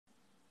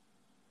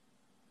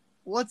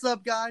What's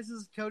up, guys? This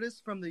is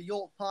Codis from the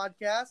Yolt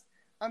Podcast.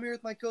 I'm here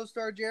with my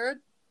co-star, Jared.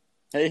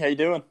 Hey, how you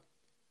doing?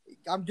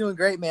 I'm doing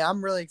great, man.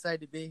 I'm really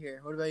excited to be here.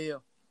 What about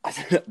you?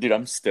 Dude,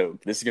 I'm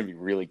stoked. This is going to be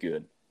really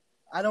good.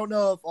 I don't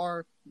know if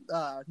our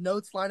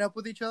notes line up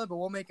with each other, but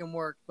we'll make them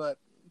work. But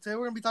today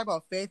we're going to be talking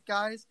about faith,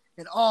 guys.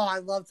 And, I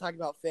love talking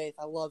about faith.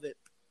 I love it.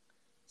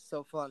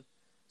 So fun.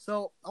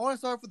 So I want to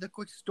start off with a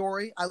quick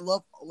story. I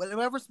love,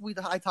 whenever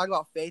I talk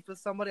about faith with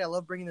somebody, I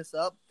love bringing this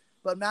up.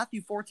 But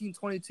Matthew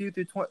 14:22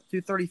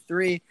 through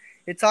 33,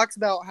 it talks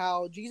about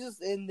how Jesus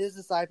and his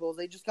disciples,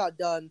 they just got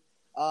done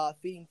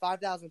feeding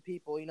 5,000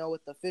 people,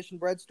 with the fish and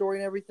bread story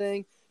and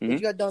everything. Mm-hmm. They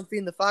just got done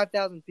feeding the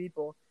 5,000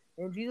 people.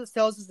 And Jesus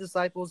tells his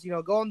disciples,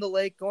 go on the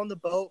lake, go on the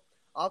boat.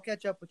 I'll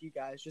catch up with you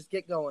guys. Just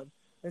get going.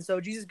 And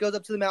so Jesus goes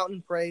up to the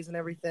mountain, prays and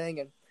everything.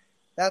 And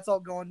that's all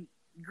going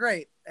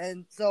great.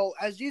 And so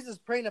as Jesus is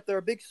praying up there,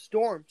 a big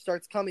storm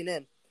starts coming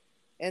in.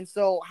 And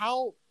so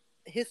how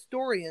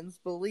historians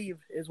believe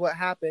is what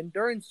happened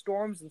during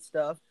storms and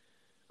stuff.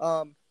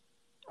 On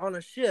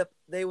a ship,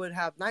 they would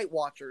have night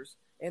watchers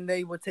and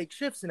they would take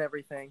shifts and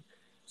everything.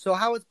 So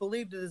how it's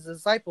believed is the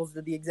disciples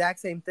did the exact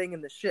same thing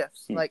in the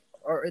shifts,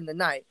 or in the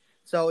night.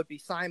 So it'd be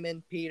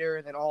Simon, Peter,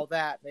 and then all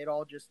that. They'd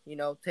all just,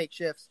 take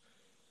shifts.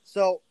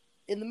 So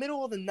in the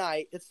middle of the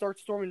night, it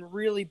starts storming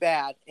really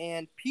bad,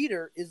 and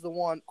Peter is the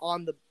one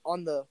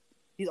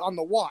he's on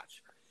the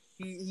watch.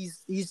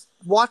 He's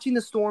watching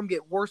the storm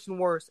get worse and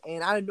worse,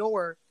 and out of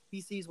nowhere,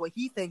 he sees what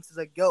he thinks is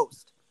a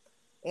ghost.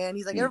 And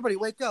he's like, everybody,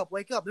 wake up,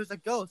 there's a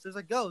ghost.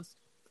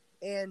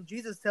 And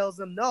Jesus tells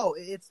him, no,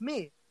 it's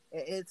me,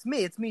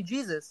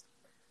 Jesus.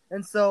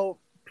 And so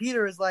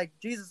Peter is like,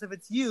 Jesus, if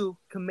it's you,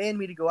 command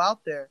me to go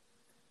out there.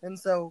 And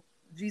so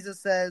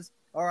Jesus says,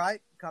 all right,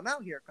 come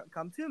out here,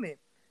 come to me.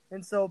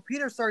 And so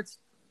Peter starts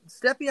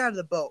stepping out of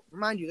the boat.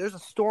 Remind you, there's a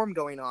storm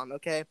going on,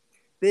 okay?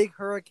 Big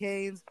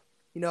hurricanes,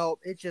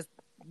 it's just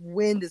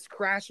wind is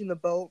crashing the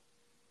boat.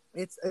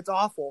 It's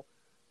awful.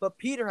 But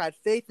Peter had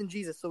faith in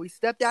Jesus, so he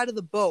stepped out of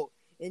the boat,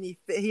 and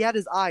he had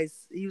his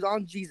eyes. He was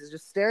on Jesus,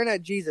 just staring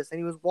at Jesus, and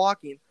he was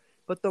walking.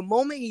 But the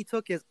moment he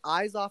took his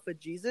eyes off of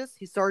Jesus,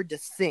 he started to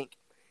sink.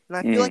 And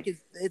I feel like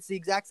it's the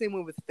exact same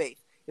way with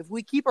faith. If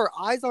we keep our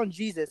eyes on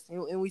Jesus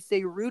and we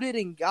stay rooted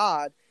in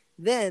God,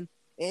 then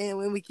and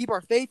when we keep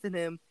our faith in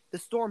Him, the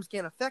storms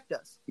can't affect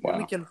us. Wow.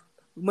 And we can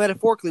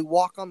metaphorically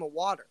walk on the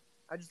water.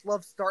 I just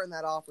love starting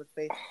that off with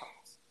faith.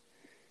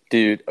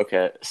 Dude,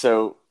 okay.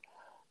 So,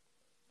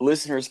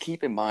 listeners,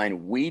 keep in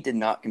mind, we did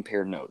not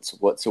compare notes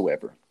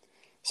whatsoever.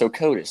 So,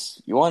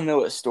 Codis, you want to know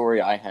what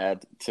story I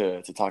had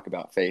to talk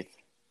about faith?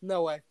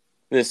 No way.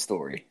 This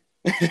story.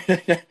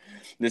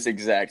 This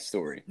exact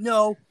story.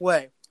 No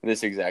way.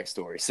 This exact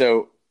story.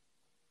 So,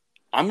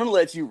 I'm going to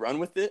let you run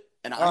with it.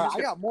 And I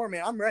got more,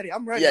 man. I'm ready.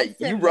 Yeah,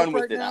 you run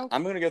with it.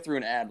 I'm going to go through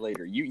an ad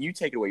later. You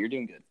take it away. You're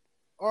doing good.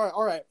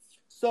 All right.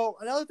 So,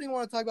 another thing I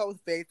want to talk about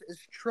with faith is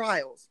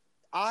trials.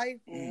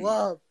 I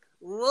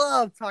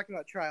love talking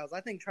about trials.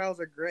 I think trials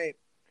are great.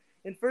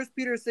 In 1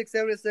 Peter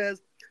 6:7 it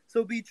says,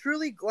 so be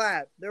truly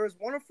glad. There is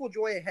wonderful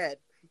joy ahead.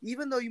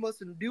 Even though you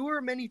must endure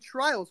many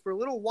trials for a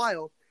little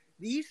while,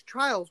 these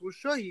trials will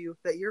show you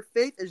that your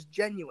faith is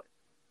genuine.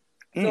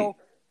 So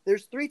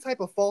there's three type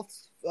of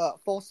false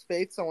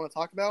faiths I want to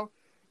talk about.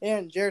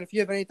 And Jared, if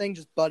you have anything,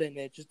 just butt in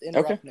it. Just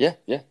interrupt me.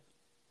 Yeah.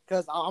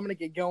 Because I'm going to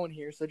get going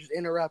here, so just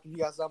interrupt if you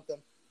got something.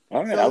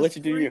 All right, I'll let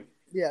you do you.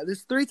 Yeah,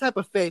 there's three type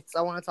of faiths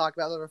I want to talk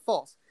about that are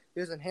false.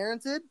 There's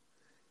inherited,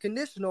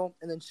 conditional,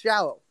 and then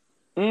shallow.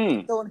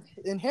 So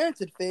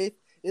inherited faith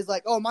is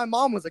like, oh, my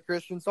mom was a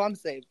Christian, so I'm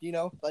saved.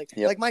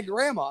 Like my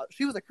grandma,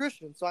 she was a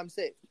Christian, so I'm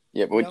saved.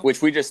 Yeah,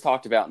 which we just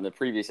talked about in the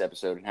previous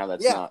episode and how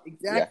that's not.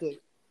 Exactly.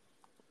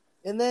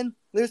 Yeah. And then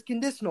there's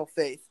conditional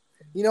faith.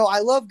 I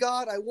love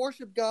God, I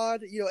worship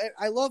God.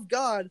 I love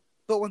God,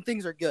 but when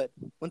things are good,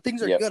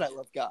 good, I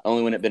love God.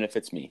 Only when it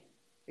benefits me.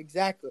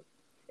 Exactly.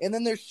 And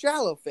then there's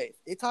shallow faith.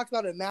 It talks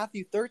about it in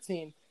Matthew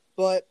 13.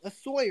 But a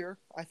sower,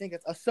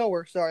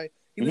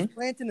 he was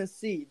planting his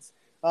seeds.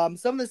 Some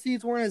of the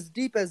seeds weren't as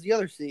deep as the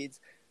other seeds.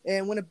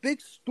 And when a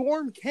big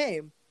storm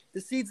came,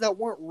 the seeds that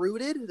weren't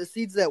rooted, the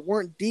seeds that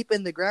weren't deep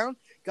in the ground,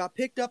 got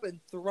picked up and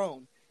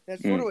thrown.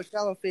 That's sort of what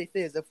shallow faith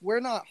is. If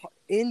we're not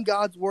in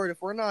God's word, if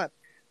we're not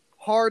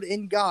hard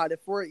in God,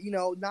 if we're,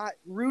 not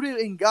rooted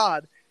in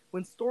God,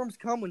 when storms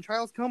come, when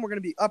trials come, we're going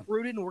to be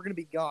uprooted and we're going to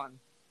be gone.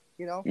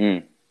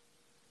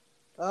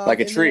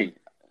 Like a tree.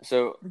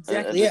 So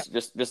exactly,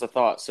 just a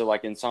thought. So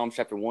like in Psalms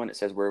chapter 1, it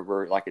says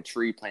we're like a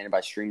tree planted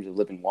by streams of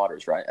living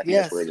waters, right? I think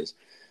that's where it is.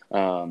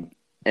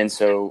 And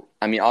so,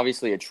 I mean,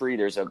 obviously a tree,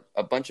 there's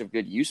a bunch of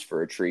good use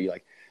for a tree.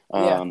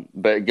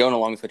 But going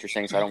along with what you're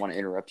saying, so I don't want to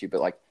interrupt you,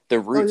 but like the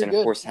roots, and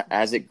of course,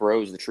 as it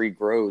grows, the tree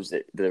grows,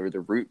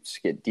 the roots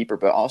get deeper.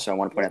 But also I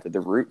want to point out that the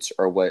roots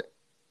are what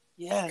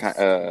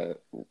go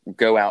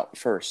out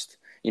first.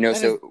 Our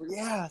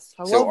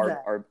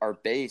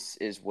base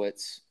is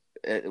what's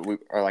we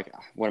are like.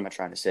 What am I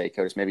trying to say,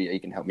 Codis? Maybe you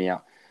can help me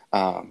out.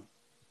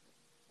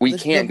 We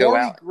can't go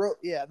out.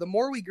 The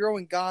more we grow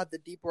in God, the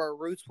deeper our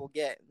roots will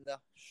get, and the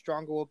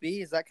stronger we'll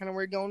be. Is that kind of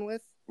where you're going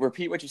with?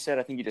 Repeat what you said.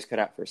 I think you just cut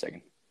out for a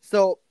second.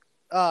 So,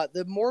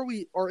 the more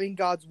we are in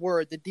God's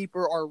word, the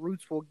deeper our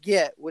roots will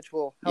get, which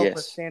will help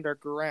us stand our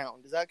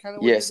ground. Is that kind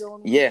of what you're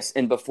going with? Yes.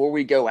 And before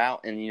we go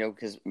out, and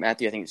because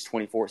Matthew, I think it's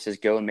 24, it says,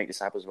 "Go and make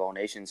disciples of all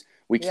nations."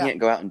 We can't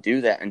go out and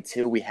do that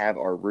until we have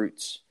our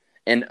roots.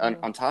 And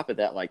on top of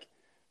that, like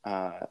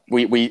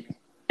we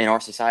in our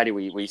society,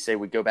 we say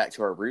we go back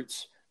to our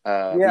roots.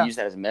 We use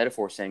that as a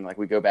metaphor, saying like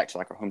we go back to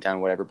like our hometown or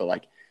whatever. But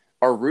like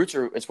our roots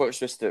it's what we're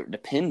supposed to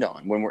depend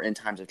on when we're in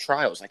times of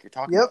trials, like you're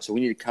talking about. So we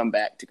need to come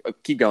back to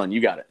keep going.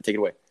 You got it. Take it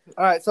away.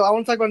 All right. So I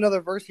want to talk about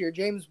another verse here.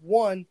 James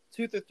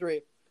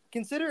 1:2-3.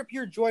 Consider it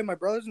pure joy, my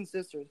brothers and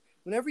sisters,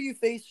 whenever you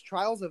face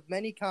trials of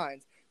many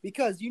kinds,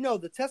 because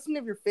the testing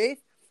of your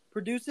faith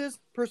produces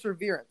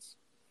perseverance.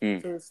 So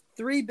there's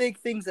 3 big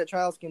things that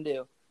trials can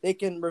do. They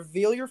can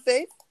reveal your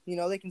faith.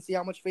 They can see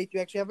how much faith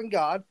you actually have in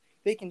God.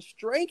 They can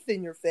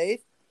strengthen your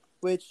faith,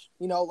 which,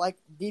 like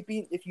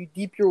if you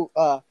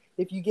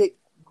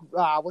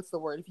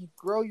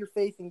grow your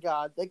faith in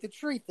God, like the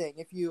tree thing,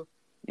 if you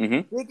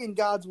dig in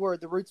God's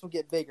word, the roots will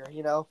get bigger,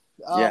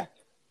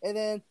 And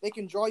then they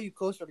can draw you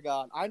closer to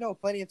God. I know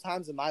plenty of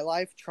times in my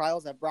life,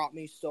 trials have brought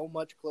me so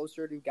much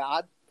closer to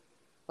God.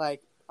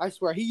 Like, I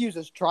swear, he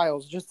uses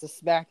trials just to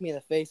smack me in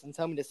the face and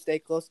tell me to stay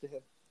close to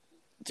him.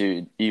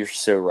 Dude, you're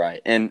so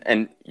right.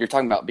 And you're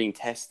talking about being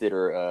tested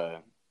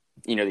or,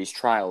 these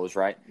trials,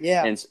 right?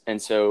 Yeah.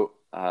 And so,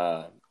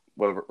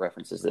 what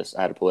reference is this?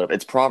 I had to pull it up.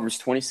 It's Proverbs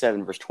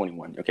 27, verse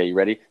 21. Okay, you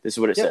ready? This is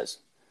what it says.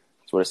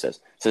 That's what it says.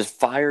 It says,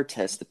 "Fire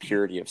tests the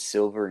purity of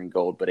silver and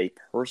gold, but a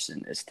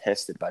person is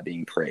tested by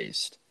being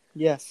praised."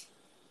 Yes.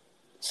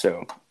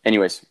 So,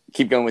 anyways,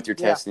 keep going with your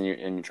tests and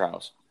your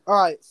trials.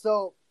 All right.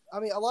 So, I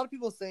mean, a lot of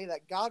people say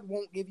that God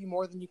won't give you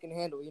more than you can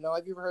handle.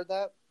 Have you ever heard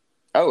that?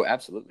 Oh,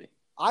 absolutely.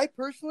 I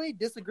personally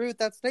disagree with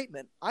that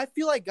statement. I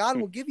feel like God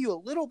will give you a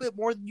little bit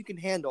more than you can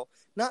handle.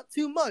 Not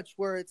too much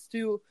where it's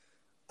to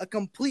a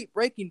complete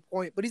breaking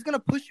point, but he's going to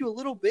push you a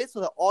little bit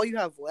so that all you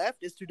have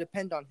left is to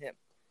depend on him.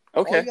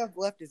 Okay. All you have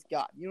left is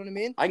God. You know what I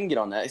mean? I can get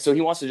on that. So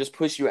he wants to just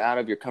push you out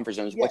of your comfort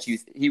zones. Yes.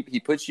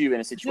 He puts you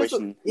in a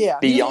situation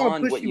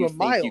beyond what you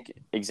think you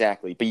can.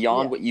 Exactly.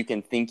 Beyond what you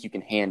can think you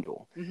can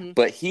handle. Mm-hmm.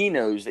 But he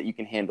knows that you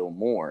can handle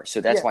more.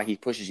 So that's why he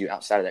pushes you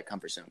outside of that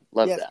comfort zone.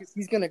 Love that. Yes,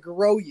 he's going to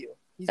grow you.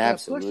 He's going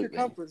to push your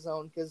comfort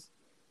zone because,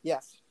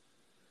 All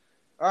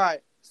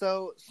right.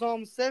 So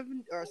Psalm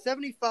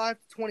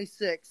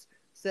 75:26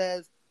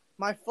 says,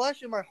 "My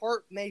flesh and my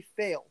heart may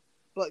fail,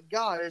 but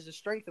God is the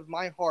strength of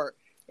my heart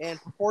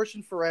and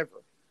proportion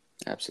forever."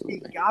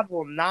 Absolutely. God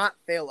will not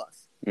fail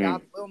us.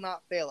 God will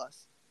not fail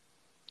us.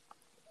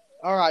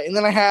 All right. And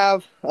then I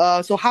have,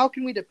 so how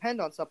can we depend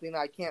on something that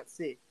I can't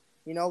see?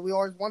 We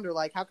always wonder,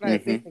 like, how can I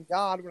have faith in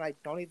God when I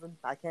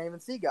can't even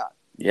see God?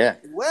 Yeah.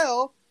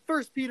 Well,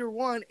 1 Peter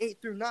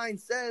 1:8-9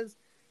 says,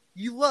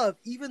 "You love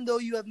even though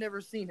you have never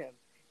seen him.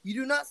 You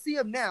do not see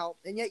him now,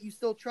 and yet you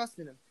still trust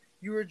in him.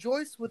 You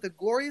rejoice with a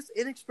glorious,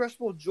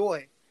 inexpressible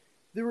joy.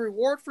 The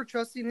reward for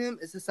trusting him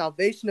is the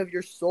salvation of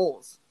your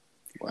souls."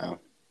 Wow.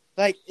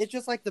 Like, it's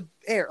just like the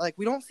air. Like,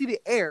 we don't see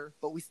the air,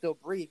 but we still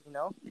breathe,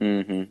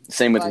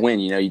 Same with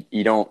wind.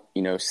 You don't,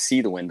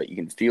 see the wind, but you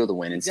can feel the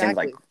wind. And same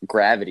like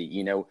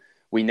gravity,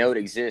 we know it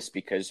exists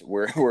because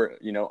we're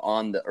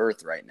on the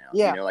earth right now.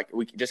 Yeah.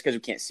 Just because we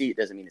can't see it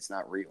doesn't mean it's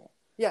not real.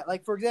 Yeah.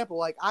 Like, for example,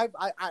 like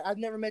I've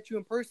never met you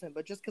in person,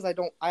 but just because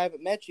I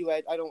haven't met you,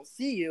 I don't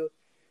see you,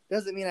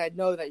 doesn't mean I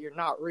know that you're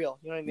not real.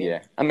 You know what I mean?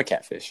 Yeah. I'm a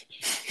catfish.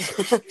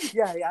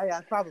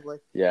 Yeah. Probably.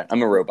 Yeah.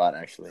 I'm a robot,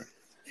 actually.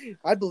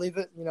 I believe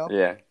it,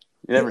 Yeah.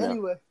 You never know.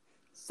 Anyway,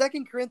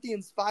 2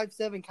 Corinthians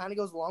 5:7 kind of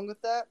goes along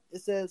with that.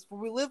 It says, "For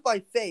we live by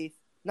faith,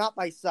 not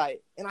by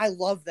sight." And I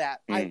love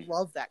that. I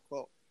love that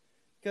quote.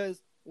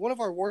 Because one of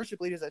our worship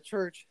leaders at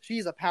church,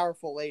 she's a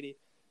powerful lady,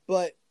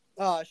 but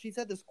she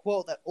said this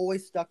quote that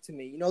always stuck to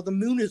me. The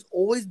moon is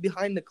always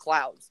behind the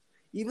clouds.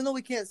 Even though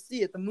we can't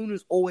see it, the moon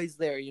is always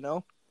there,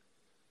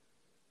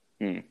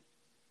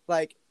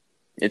 Like,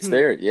 it's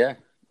there, yeah.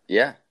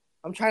 Yeah.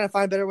 I'm trying to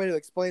find a better way to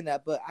explain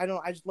that, but I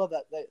just love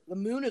that the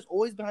moon is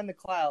always behind the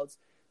clouds,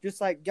 just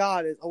like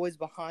God is always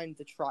behind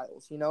the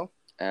trials,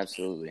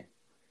 Absolutely.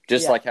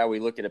 Just like how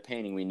we look at a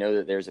painting, we know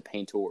that there's a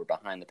painter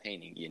behind the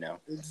painting,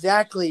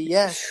 Exactly,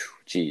 yes.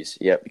 Jeez,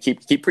 yep.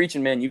 Keep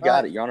preaching, man. You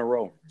got it. You're on a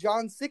roll.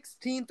 John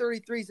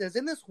 16:33 says,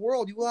 "In this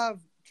world you will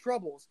have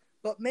troubles,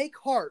 but make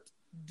heart.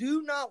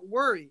 Do not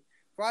worry,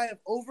 for I have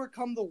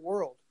overcome the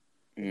world."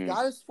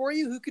 God is for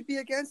you. Who could be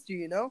against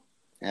you,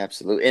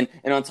 Absolutely.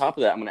 And on top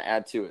of that, I'm going to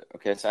add to it.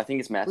 Okay, so I think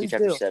it's Matthew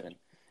chapter 7.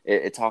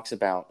 It talks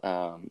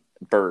about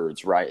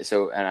birds, right?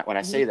 So when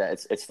I say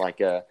that, it's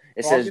like it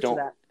says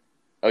don't.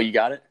 Oh, you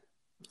got it?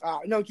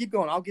 No, keep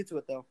going. I'll get to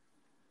it though.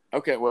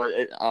 Okay, well,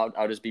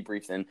 I'll just be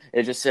brief then.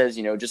 It just says,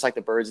 just like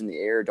the birds in the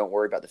air, don't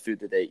worry about the food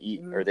that they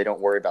eat, or they don't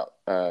worry about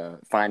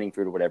finding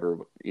food or whatever,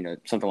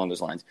 something along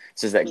those lines. It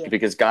says that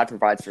because God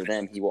provides for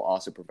them, He will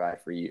also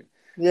provide for you.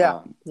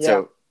 Yeah.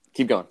 So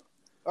keep going.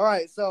 All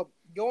right. So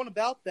going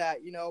about that,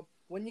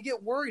 when you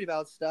get worried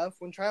about stuff,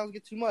 when trials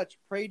get too much,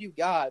 pray to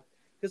God.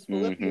 Because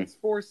Philippians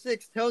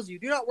 4:6 tells you,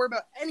 do not worry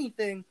about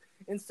anything.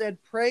 Instead,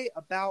 pray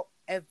about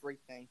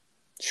everything.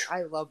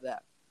 I love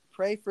that.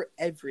 Pray for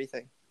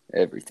everything.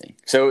 Everything.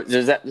 So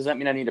does that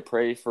mean I need to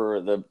pray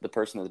for the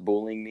person that's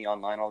bullying me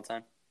online all the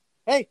time?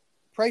 Hey,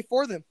 pray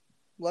for them.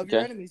 Love Okay.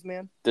 your enemies,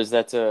 man. Does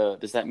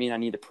that mean I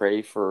need to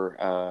pray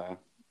for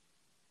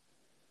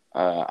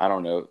I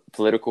don't know,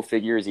 political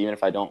figures even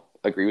if I don't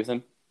agree with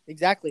them?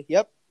 Exactly.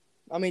 Yep.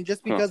 I mean,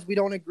 just because we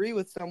don't agree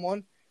with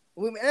someone,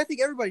 I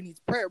think everybody needs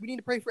prayer. We need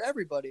to pray for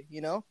everybody,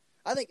 you know?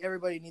 I think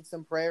everybody needs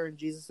some prayer and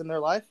Jesus in their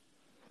life.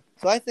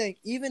 So I think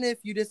even if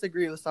you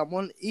disagree with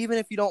someone, even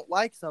if you don't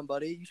like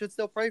somebody, you should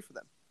still pray for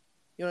them.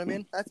 You know what I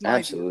mean? That's my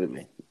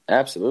Absolutely. view.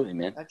 Absolutely,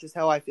 man. That's just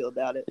how I feel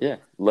about it. Yeah.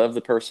 Love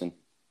the person.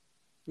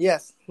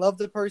 Yes. Love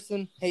the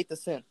person, hate the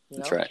sin. You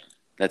know? That's right.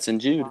 That's in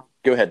Jude. Wow.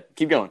 Go ahead.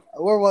 Keep going.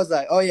 Where was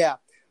I? Oh, yeah.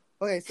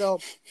 Okay, so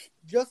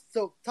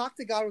talk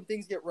to God when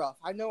things get rough.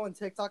 I know on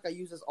TikTok I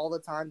use this all the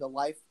time, the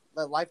life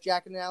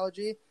jacket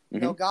analogy. You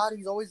know, God,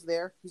 he's always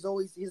there. His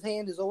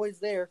hand is always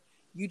there.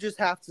 You just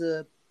have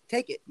to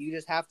take it. You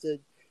just have to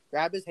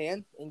grab his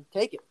hand and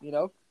take it, you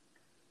know?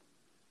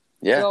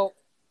 Yeah. So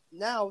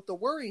now the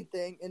worrying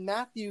thing in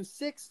Matthew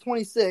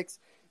 6:26,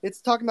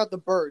 it's talking about the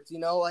birds, you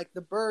know, like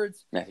the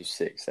birds. Matthew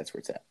 6, that's where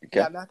it's at. Okay.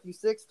 Yeah, Matthew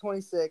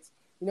 6:26.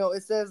 You know,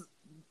 it says,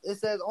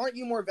 aren't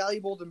you more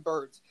valuable than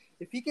birds?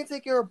 If he can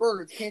take care of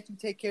birds, can't he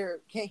take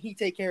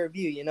care of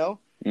you, you know?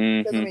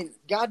 Mm-hmm. Because, I mean,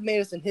 God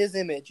made us in his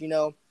image, you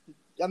know?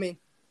 I mean,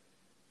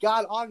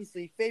 God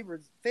obviously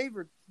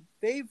favoritizes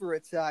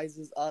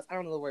us. I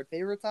don't know the word,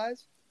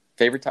 favoritize?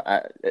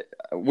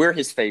 We're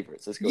his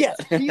favorites. Let's go. Yes,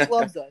 he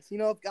loves us. You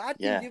know, if God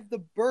can Yeah. give the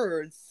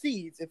birds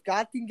seeds, if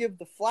God can give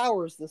the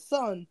flowers the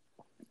sun,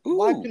 Ooh.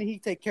 why couldn't he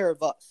take care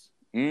of us?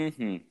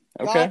 Mm-hmm.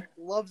 Okay. God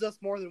loves us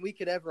more than we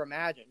could ever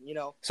imagine, you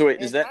know? So wait,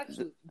 does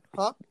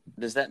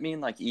that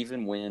mean like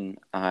even when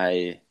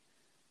I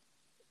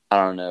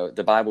don't know,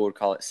 the Bible would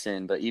call it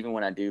sin, but even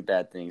when I do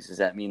bad things, does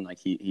that mean like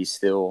he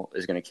still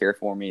is going to care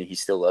for me? He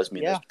still loves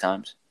me in those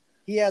times?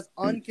 He has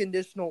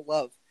unconditional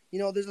love. You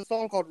know, there's a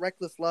song called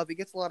Reckless Love. It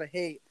gets a lot of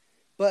hate.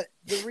 But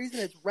the reason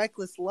it's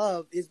reckless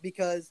love is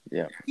because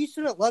he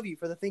shouldn't love you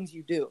for the things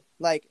you do.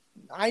 Like,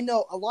 I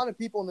know a lot of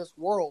people in this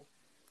world,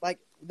 like,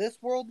 this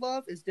world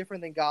love is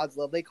different than God's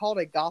love. They call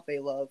it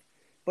agape love,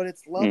 but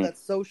it's love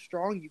that's so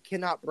strong you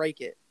cannot break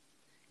it.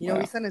 You know,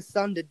 he sent his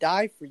son to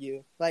die for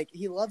you. Like,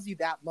 he loves you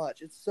that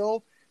much. It's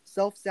so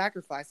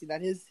self-sacrificing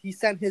that he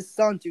sent his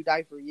son to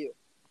die for you.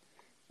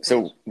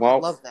 So I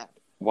love that.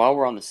 While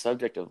we're on the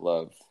subject of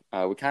love,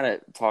 we kind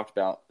of talked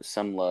about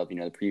some love, you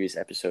know, the previous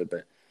episode,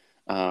 but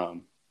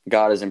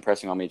God is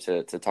impressing on me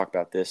to talk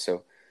about this.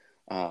 So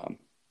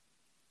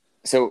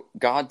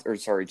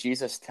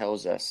Jesus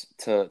tells us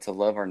to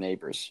love our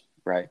neighbors,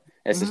 right?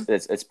 It's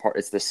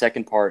the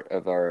second part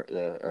of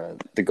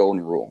the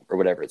golden rule or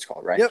whatever it's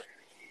called, right? Yep.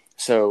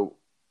 So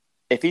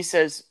if he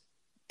says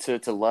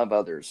to love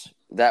others,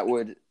 that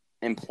would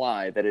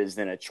imply that it is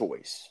then a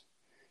choice.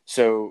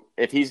 So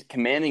if he's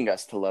commanding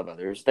us to love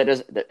others,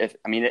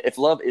 if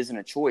love isn't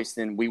a choice,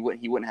 then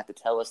he wouldn't have to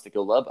tell us to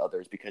go love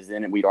others because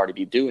then we'd already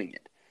be doing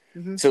it.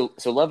 Mm-hmm.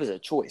 So love is a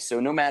choice. So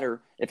no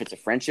matter if it's a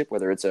friendship,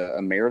 whether it's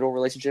a marital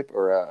relationship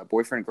or a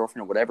boyfriend,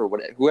 girlfriend,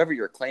 or whoever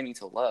you're claiming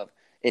to love,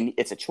 and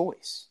it's a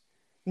choice.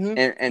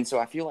 Mm-hmm. And so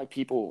I feel like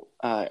people,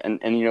 and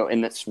you know,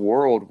 in this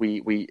world,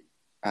 we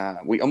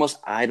almost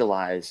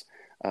idolize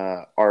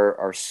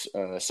our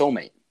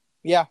soulmate.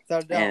 Yeah,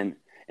 without a doubt.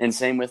 And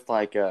same with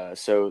like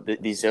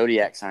these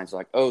zodiac signs are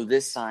like, oh,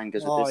 this sign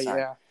goes with this sign.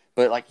 Yeah.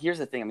 But like here's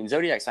the thing, I mean,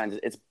 zodiac signs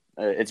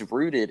it's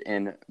rooted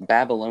in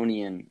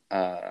Babylonian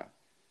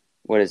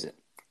what is it?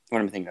 What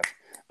am I thinking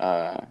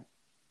of?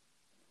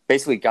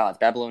 Basically gods,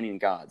 Babylonian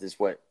gods is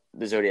what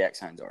the zodiac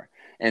signs are.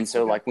 And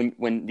so like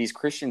when these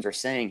Christians are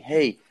saying,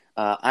 hey,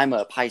 I'm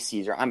a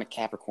Pisces or I'm a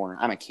Capricorn or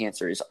I'm a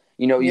Cancer,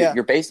 you know,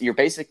 you're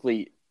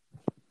basically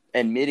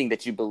admitting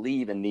that you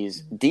believe in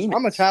these demons.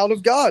 I'm a child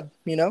of God,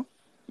 you know.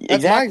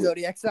 That's my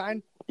zodiac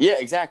sign. Yeah,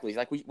 exactly.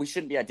 Like we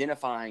shouldn't be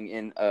identifying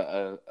in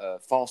a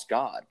false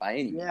god by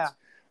any means. Yeah.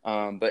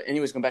 But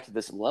anyways, going back to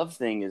this love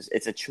thing,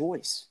 it's a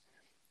choice,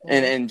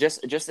 and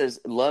just as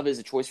love is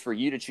a choice for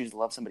you to choose to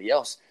love somebody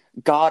else,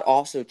 God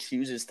also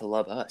chooses to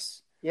love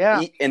us.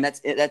 Yeah, and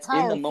that's powerful.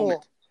 In the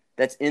moment.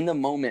 That's in the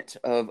moment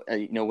of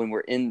you know, when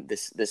we're in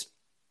this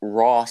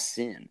raw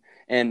sin.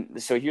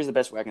 And so here's the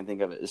best way I can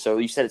think of it. So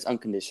you said it's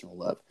unconditional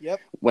love. Yep.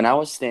 When I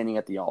was standing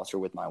at the altar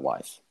with my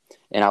wife,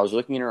 and I was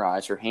looking in her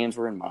eyes, her hands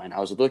were in mine. I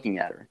was looking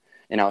at her,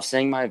 and I was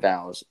saying my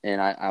vows, and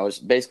I was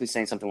basically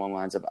saying something along the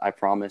lines of, I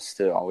promise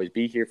to always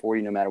be here for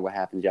you no matter what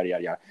happens, yada,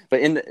 yada, yada.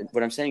 But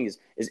what I'm saying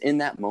is in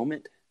that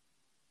moment,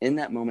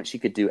 she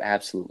could do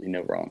absolutely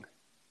no wrong.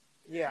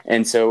 Yeah.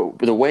 And so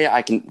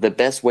the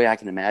best way I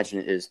can imagine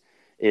it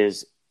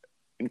is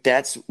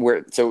that's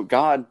where, so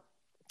God,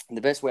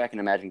 the best way I can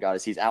imagine God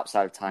is he's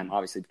outside of time,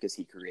 obviously, because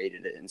he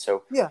created it. And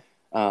so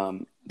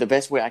the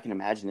best way I can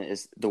imagine it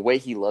is the way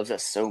he loves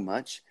us so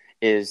much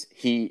is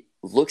he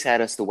looks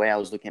at us the way I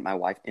was looking at my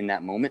wife in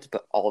that moment,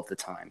 but all of the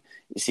time.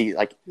 You see,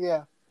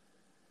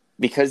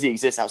 because he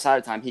exists outside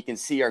of time, he can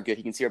see our good,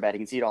 he can see our bad, he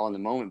can see it all in the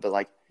moment. But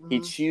like He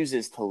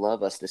chooses to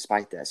love us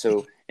despite that.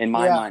 So in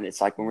my mind,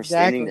 it's like when we're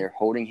Exactly. standing there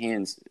holding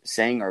hands,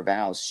 saying our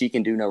vows, she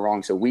can do no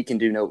wrong, so we can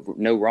do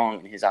no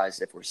wrong in his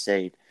eyes if we're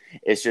saved.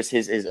 It's just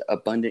his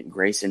abundant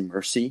grace and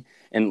mercy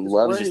and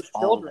love is just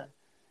all of that.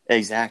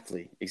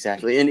 Exactly.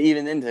 And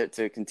even then,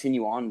 to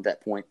continue on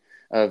that point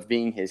of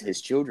being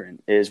his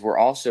children, is we're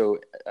also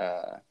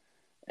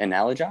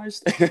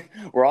analogized.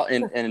 We're all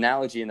an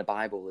analogy in the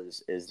Bible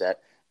is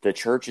that the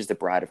church is the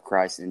bride of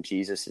Christ and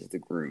Jesus is the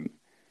groom.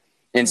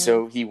 And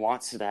so he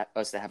wants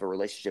us to have a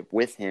relationship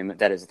with him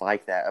that is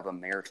like that of a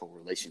marital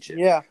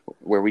relationship,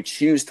 where we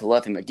choose to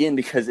love him again,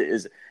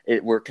 because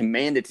we're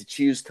commanded to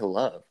choose to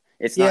love.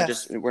 It's not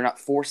just, we're not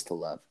forced to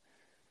love.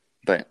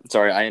 But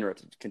sorry, I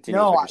interrupted. Continue.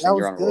 No, with that you're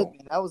was on a good. roll.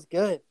 Man. That was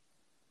good.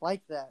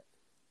 Like that.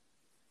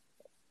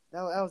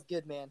 That was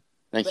good, man.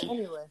 Thank you.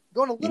 Anyway,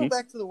 going a little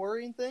back to the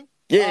worrying thing.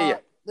 Yeah.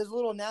 There's a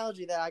little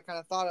analogy that I kind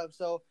of thought of.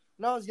 So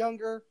when I was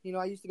younger,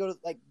 I used to go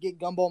to get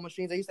gumball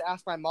machines. I used to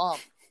ask my mom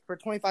for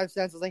 25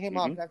 cents. I was like, "Hey,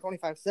 Mom, can I have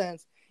 25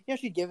 cents?"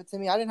 She'd give it to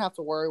me. I didn't have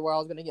to worry where I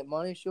was going to get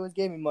money. She always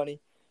gave me money.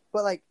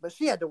 But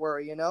she had to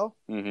worry,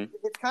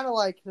 It's kind of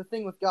like the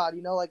thing with God,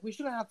 we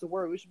shouldn't have to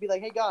worry. We should be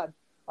like, "Hey, God,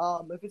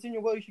 if it's in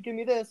your will, you should give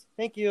me this.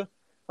 Thank you."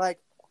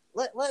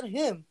 Let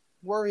him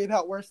worry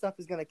about where stuff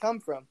is going to come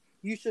from.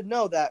 You should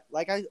know that,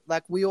 like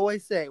we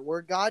always say,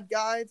 where God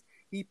guides,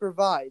 he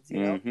provides,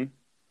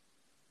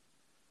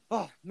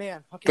 Oh,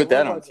 man. Okay, put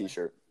that on a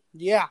t-shirt.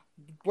 Yeah.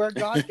 Where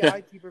God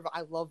guides, he provides.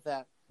 I love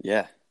that.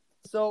 Yeah.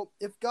 So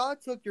if God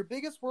took your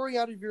biggest worry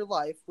out of your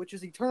life, which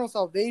is eternal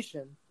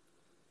salvation,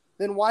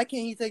 then why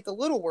can't he take the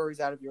little worries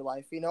out of your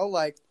life? How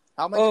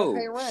am I going to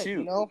pay rent?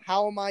 Shoot.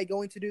 How am I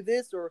going to do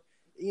this? Or,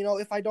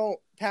 if I don't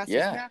pass this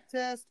math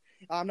test,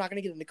 I'm not going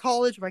to get into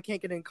college. If I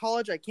can't get in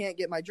college, I can't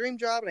get my dream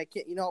job, and I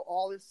can't,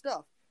 all this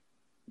stuff.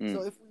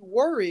 So if we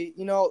worry,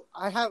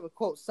 I have a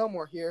quote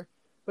somewhere here,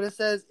 but it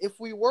says, if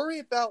we worry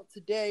about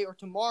today or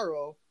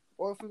tomorrow,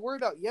 or if we worry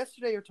about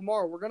yesterday or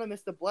tomorrow, we're going to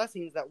miss the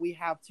blessings that we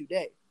have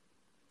today.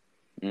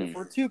 If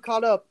we're too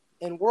caught up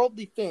in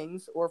worldly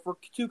things, or if we're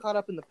too caught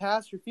up in the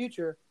past or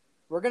future,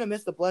 we're going to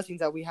miss the blessings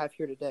that we have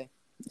here today.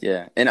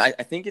 Yeah, and I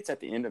think it's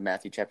at the end of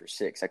Matthew chapter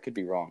 6. I could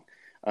be wrong.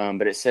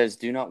 But it says,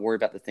 do not worry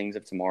about the things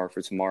of tomorrow,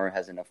 for tomorrow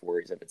has enough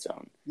worries of its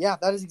own. Yeah,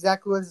 that is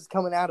exactly what this is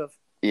coming out of.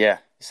 Yeah,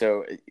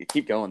 so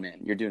keep going,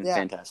 man. You're doing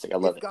fantastic. I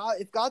love it.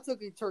 If God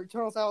took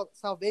eternal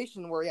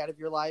salvation worry out of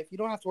your life, you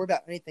don't have to worry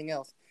about anything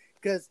else.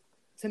 Because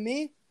to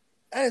me,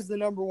 that is the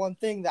number one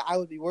thing that I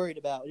would be worried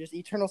about, just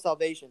eternal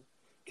salvation.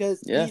 Because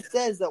he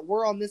says that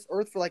we're on this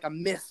earth for a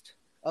mist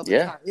of a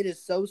time. It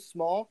is so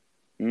small.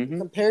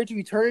 Compared to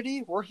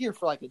eternity, we're here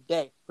for a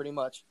day, pretty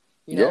much.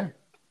 Yeah.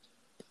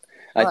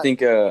 I think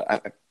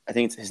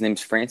his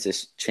name's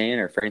Francis Chan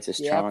or Francis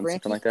Chan,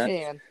 something like that.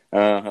 Chan.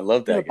 I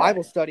love that. We're doing a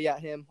Bible study at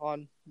him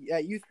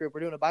at youth group.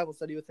 We're doing a Bible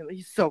study with him.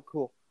 He's so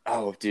cool.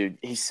 Oh, dude,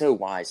 he's so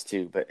wise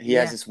too. But he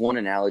has this one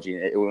analogy.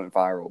 It went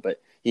viral,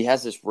 but he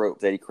has this rope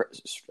that he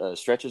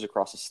stretches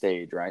across a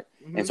stage, right?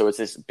 And so it's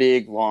this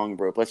big, long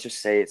rope. Let's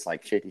just say it's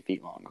 50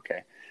 feet long,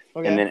 okay?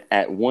 And then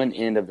at one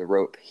end of the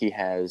rope, he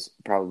has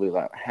probably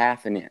about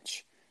half an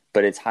inch,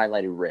 but it's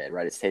highlighted red,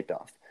 right? It's taped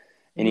off.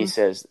 And he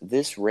says,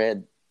 this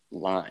red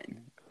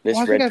line, this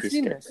red piece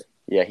of paper.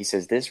 Yeah, he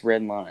says, this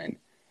red line,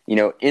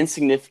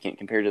 insignificant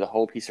compared to the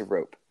whole piece of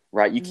rope,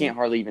 right? You can't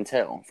hardly even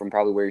tell from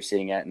probably where you're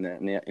sitting at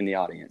in the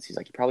audience. He's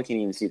like, you probably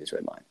can't even see this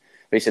red line.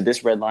 But he said,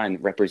 this red line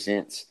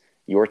represents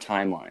your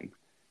timeline.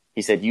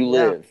 He said, you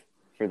live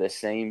for the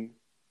same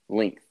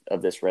length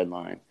of this red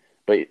line.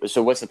 But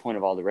so what's the point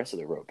of all the rest of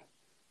the rope?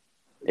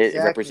 It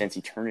represents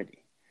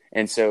eternity.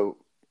 And so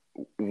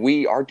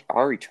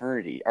our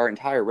eternity, our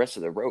entire rest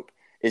of the rope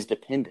is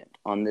dependent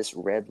on this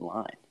red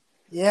line.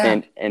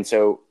 Yeah. And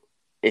so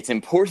it's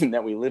important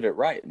that we live it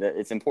right. That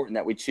it's important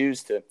that we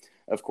choose to,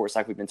 of course,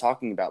 like we've been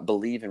talking about,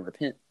 believe and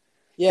repent.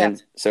 Yeah.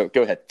 And so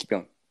go ahead, keep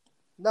going.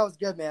 That was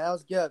good, man. That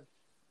was good.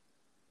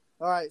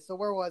 All right, so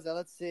where was I?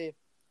 Let's see.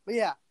 But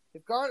yeah,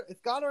 if God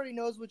already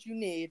knows what you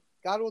need,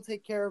 God will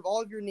take care of all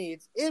of your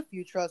needs if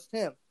you trust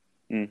him.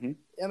 I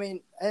mean,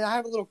 and I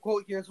have a little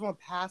quote here. It's from a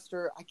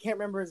pastor. I can't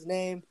remember his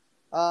name.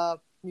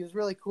 He was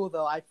really cool,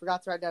 though. I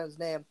forgot to write down his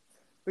name.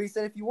 But he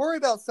said, if you worry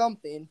about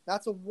something,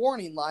 that's a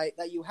warning light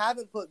that you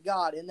haven't put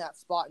God in that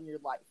spot in your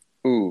life.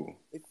 Ooh.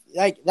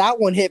 That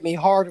one hit me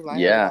hard when I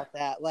heard about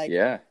that.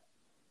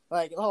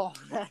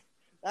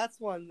 That's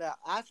one that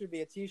should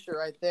be a t-shirt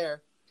right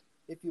there.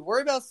 If you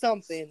worry about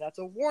something, that's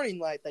a warning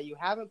light that you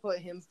haven't put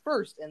him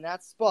first in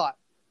that spot.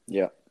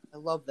 Yeah. I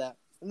love that.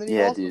 And then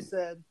he also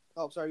said...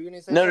 Oh, sorry, you were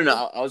going to say something?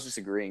 No. I was just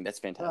agreeing. That's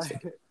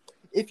fantastic.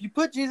 If you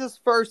put Jesus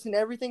first in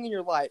everything in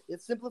your life,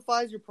 it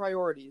simplifies your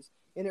priorities,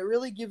 and it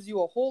really gives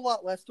you a whole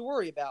lot less to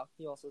worry about,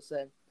 he also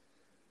said.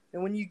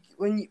 And when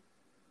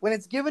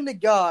it's given to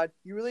God,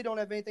 you really don't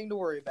have anything to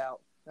worry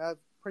about. That's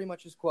pretty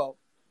much his quote.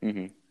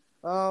 And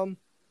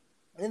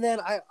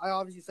then I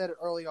obviously said it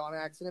early on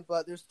accident,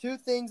 but there's two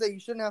things that you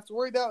shouldn't have to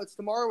worry about. It's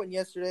tomorrow and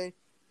yesterday,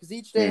 because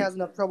each day has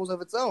enough troubles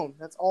of its own.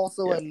 That's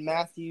also in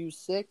Matthew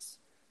 6.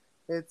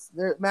 It's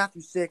there,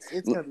 Matthew 6.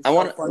 It's gonna be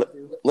fun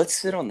too. Let's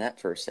sit on that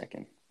for a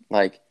second.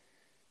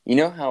 you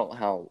know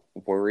how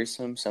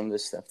worrisome some of the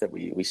stuff that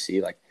we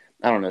see, like,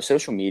 I don't know,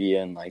 social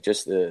media and like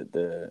just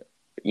the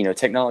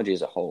technology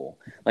as a whole,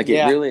 like it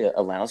Yeah. really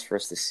allows for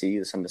us to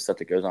see some of the stuff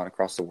that goes on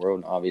across the world,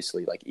 and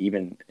obviously like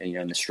even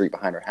in the street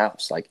behind our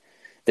house, like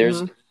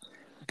there's, Mm-hmm.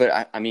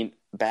 but I mean,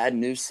 bad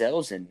news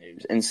sells in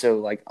news, and so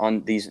like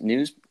on these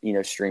news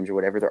streams or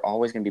whatever, they're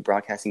always going to be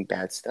broadcasting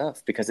bad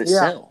stuff because it Yeah.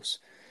 sells.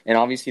 And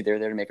obviously they're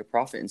there to make a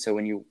profit. And so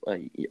when you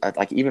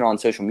like even on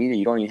social media,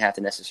 you don't even have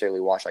to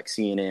necessarily watch like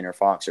CNN or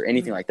Fox or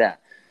anything Mm-hmm. like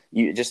that.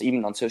 You just,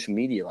 even on social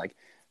media, like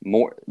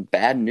more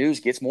bad news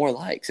gets more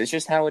likes. It's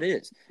just how it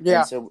is. And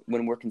Yeah. so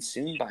when we're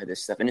consumed by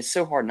this stuff, and it's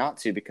so hard not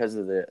to because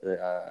of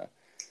the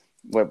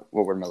what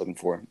word am I looking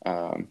for?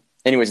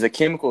 Anyways, the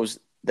chemicals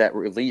that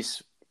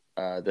release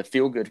the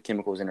feel good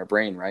chemicals in our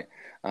brain, right?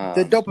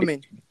 The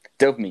dopamine.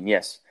 Dopamine,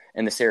 yes,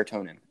 and the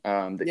serotonin.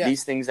 These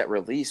Yes. things that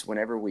release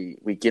whenever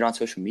we get on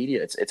social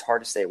media, it's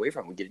hard to stay away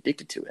from. We get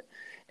addicted to it,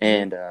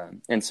 Mm-hmm.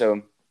 and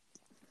so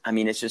I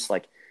mean, it's just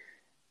like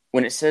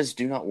when it says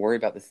do not worry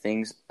about the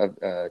things of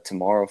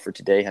tomorrow, for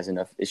today has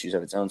enough issues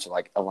of its own. So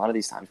like a lot of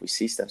these times we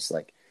see stuff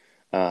like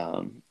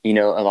a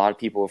lot of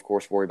people, of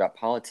course, worry about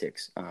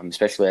politics,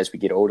 especially as we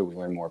get older, we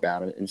learn more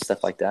about it and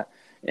stuff like that.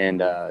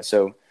 And Mm-hmm.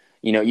 so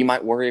you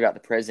might worry about the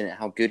president,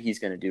 how good he's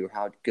going to do, or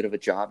how good of a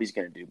job he's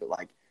going to do, but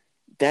like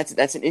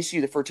that's an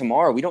issue for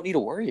tomorrow. We don't need to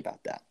worry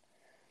about that.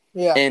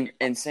 Yeah.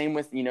 And same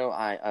with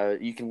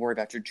you can worry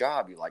about your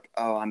job. You're like,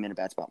 oh, I'm in a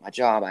bad spot in my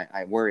job.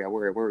 I worry.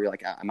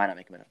 Like I might not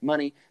make enough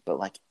money, but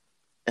like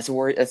that's a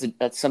worry.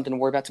 That's something to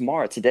worry about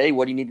tomorrow. Today,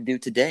 what do you need to do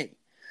today?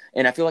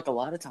 And I feel like a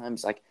lot of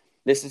times, like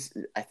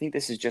I think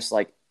this is just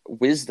like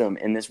wisdom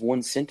in this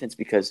one sentence,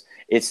 because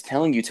it's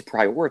telling you to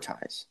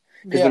prioritize.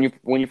 Because Yeah.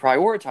 when you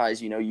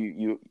prioritize,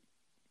 you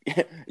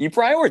you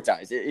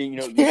prioritize it.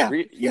 Yeah.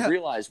 You Yeah.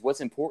 realize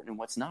what's important and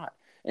what's not.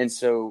 And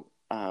so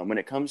when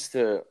it comes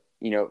to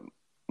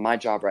my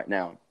job right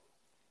now,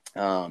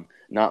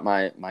 not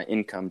my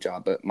income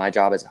job, but my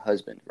job as a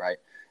husband, right?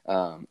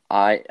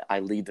 I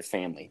lead the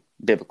family,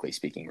 biblically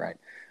speaking, right?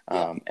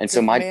 Yeah. And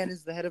so Because the man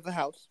is the head of the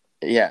house.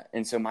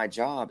 and so my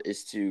job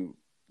is to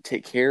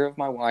take care of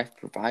my wife,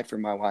 provide for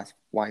my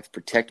wife,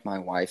 protect my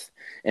wife,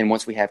 and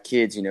once we have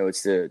kids,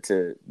 it's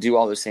to do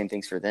all those same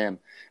things for them.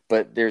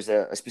 But there's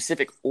a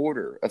specific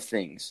order of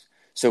things.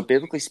 So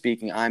biblically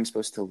speaking, I'm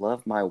supposed to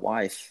love my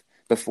wife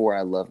before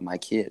I love my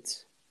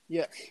kids.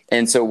 Yes.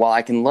 And so while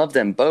I can love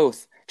them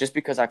both, just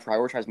because I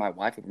prioritize my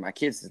wife over my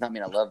kids does not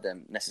mean I love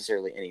them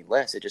necessarily any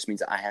less. It just means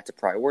that I have to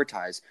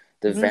prioritize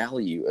the Mm-hmm.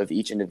 value of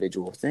each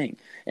individual thing.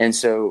 And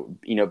so,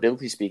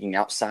 biblically speaking,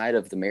 outside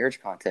of the marriage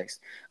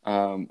context,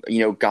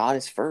 God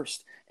is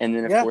first. And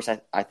then, of Yeah. course,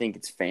 I think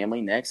it's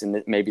family next.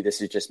 And maybe this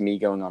is just me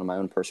going on my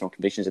own personal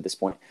convictions at this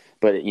point.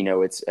 But,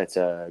 it's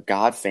a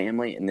God,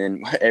 family, and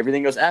then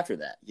everything goes after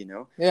that.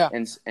 Yeah.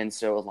 And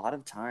so a lot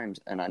of times,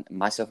 and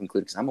myself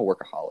included, because I'm a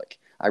workaholic,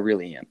 I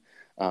really am.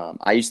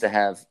 I used to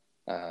have,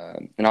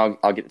 and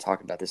I'll get to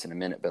talking about this in a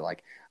minute, but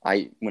like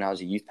when I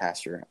was a youth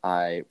pastor,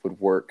 I would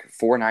work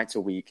 4 nights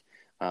a week.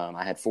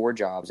 I had 4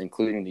 jobs,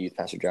 including the youth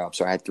pastor job.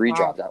 So I had 3 Wow.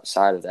 jobs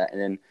outside of that. And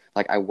then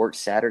like I worked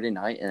Saturday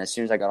night, and as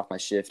soon as I got off my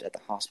shift at the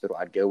hospital,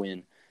 I'd go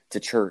in to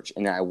church,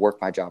 and then I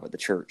worked my job at the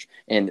church.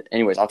 And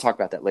anyways, I'll talk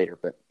about that later,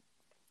 but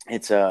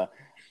it's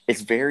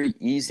very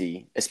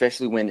easy,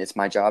 especially when it's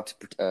my job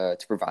to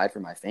provide for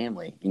my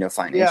family, Yeah.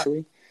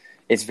 financially.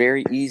 It's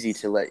very easy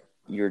to let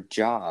your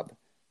job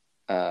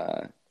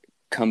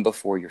come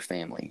before your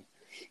family.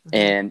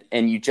 Mm-hmm.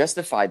 And you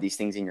justify these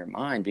things in your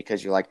mind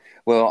because you're like,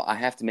 well, I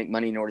have to make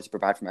money in order to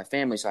provide for my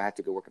family, so I have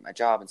to go work at my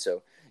job. And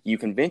so you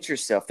convince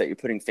yourself that you're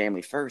putting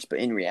family first, but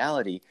in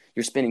reality,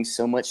 you're spending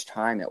so much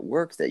time at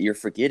work that you're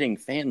forgetting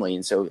family.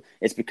 And so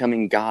it's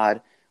becoming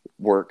God,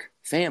 work,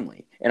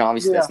 family. And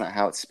obviously Yeah. that's not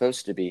how it's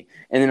supposed to be.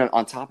 And then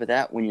on top of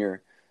that, when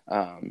you're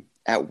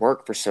at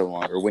work for so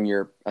long, or when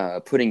you're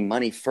putting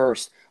money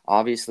first,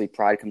 obviously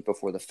pride comes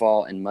before the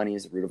fall, and money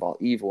is the root of all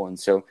evil. And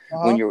so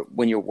Uh-huh.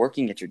 when you're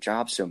working at your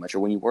job so much, or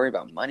when you worry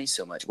about money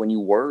so much, when you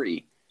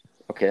worry,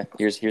 okay,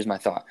 here's my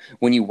thought.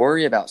 When you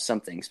worry about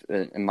something,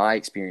 in my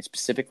experience,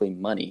 specifically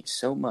money,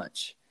 so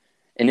much,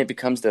 and it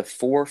becomes the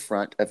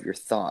forefront of your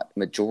thought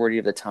majority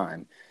of the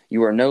time,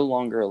 you are no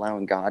longer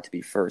allowing God to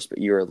be first, but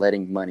you are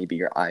letting money be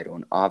your idol.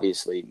 And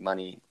obviously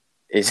money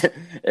is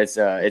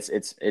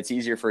it's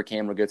easier for a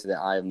camel to go to the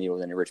eye of the needle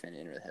than a rich man to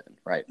enter heaven,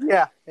 right?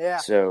 Yeah. Yeah.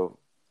 So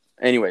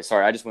anyway,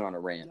 sorry, I just went on a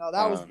rant. No,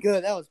 that was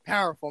good. That was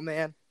powerful,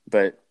 man.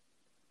 But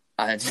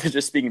I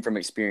just speaking from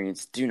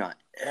experience, do not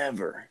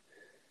ever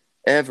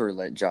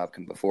let job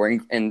come before.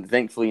 And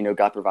thankfully,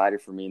 God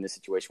provided for me in this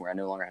situation where I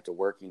no longer have to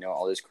work,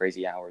 all those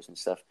crazy hours and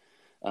stuff.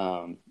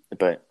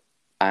 But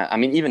I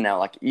mean, even now,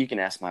 like you can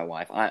ask my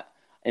wife,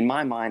 in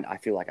my mind, I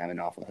feel like I'm an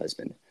awful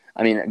husband.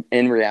 I mean,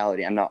 in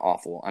reality, I'm not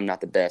awful. I'm not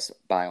the best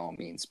by all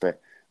means,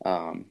 but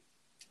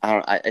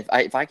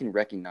if I can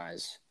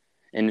recognize,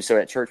 and so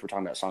at church we're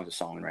talking about Songs of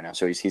Solomon right now.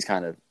 So he's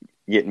kind of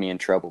getting me in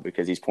trouble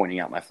because he's pointing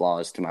out my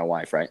flaws to my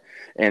wife, right?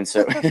 And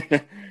so,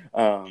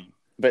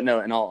 but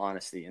no, in all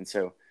honesty, and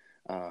so,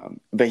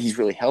 but he's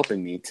really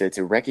helping me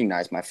to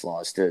recognize my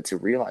flaws, to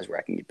realize where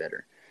I can get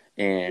better.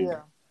 And Yeah,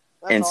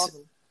 that's and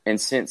awesome.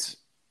 and since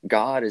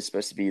God is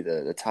supposed to be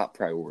the top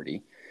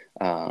priority,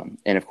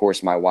 and of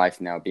course my wife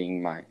now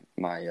being my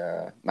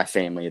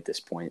family at this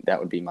point, that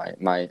would be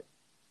my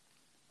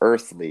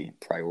earthly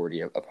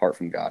priority apart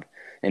from God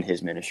and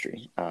His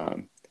ministry.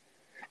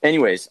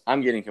 Anyways,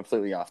 I'm getting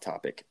completely off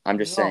topic. I'm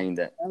just No, saying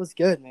that that was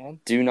good, man.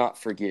 do not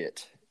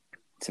forget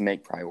to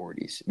make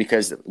priorities,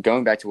 because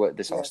going back to what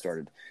this all Yes.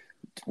 started,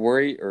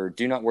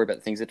 do not worry about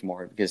the things of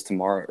tomorrow, because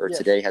tomorrow or Yes.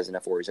 today has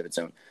enough worries of its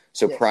own.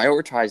 So Yes.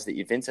 prioritize the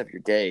events of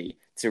your day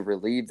to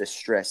relieve the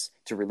stress,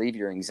 to relieve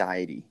your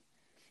anxiety.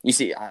 You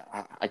see,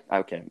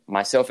 okay,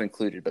 myself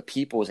included, but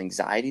people's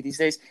anxiety these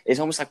days, it's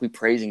almost like we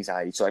praise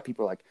anxiety. So like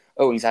people are like,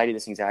 oh, anxiety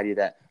this, anxiety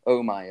that.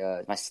 Oh,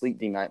 my sleep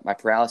demon, my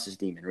paralysis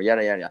demon, or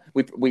yada yada yada.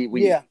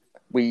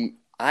 We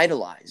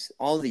idolize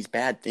all of these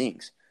bad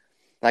things.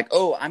 Like,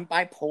 oh, I'm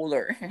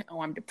bipolar.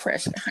 Oh, I'm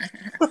depressed.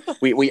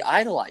 we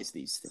idolize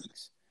these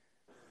things.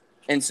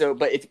 And so,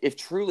 but if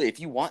truly, if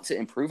you want to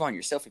improve on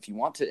yourself, if you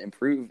want to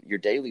improve your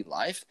daily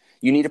life,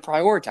 you need to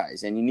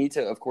prioritize. And you need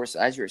to, of course,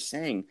 as you're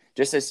saying,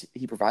 just as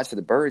He provides for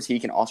the birds, He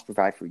can also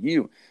provide for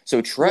you.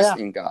 So trust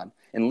in God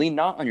and lean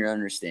not on your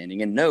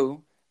understanding, and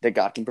know that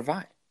God can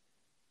provide.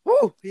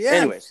 Woo,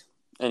 yeah.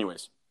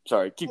 Anyways,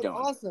 sorry, keep going.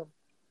 Awesome.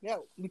 Yeah,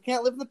 we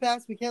can't live in the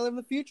past. We can't live in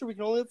the future. We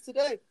can only live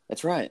today.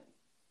 That's right.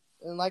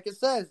 And like it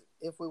says,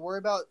 if we worry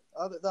about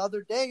the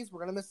other days, we're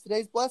going to miss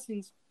today's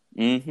blessings.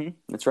 Mm-hmm.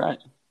 That's right.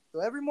 So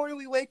every morning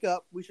we wake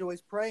up, we should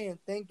always pray and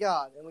thank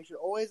God. And we should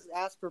always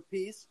ask for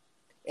peace.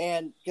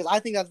 And because I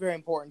think that's very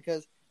important,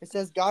 because it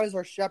says God is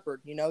our shepherd.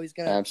 You know, He's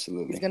going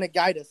to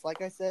guide us.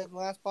 Like I said in the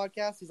last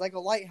podcast, He's like a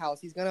lighthouse.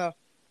 He's going to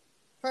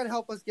try to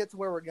help us get to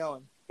where we're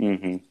going.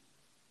 Mm-hmm.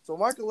 So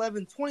Mark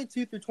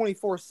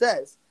 11:22-24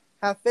 says,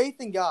 have faith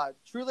in God.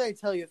 Truly I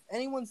tell you, if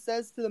anyone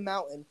says to the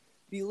mountain,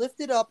 be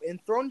lifted up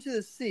and thrown into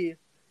the sea,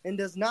 and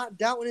does not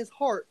doubt in his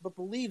heart, but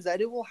believes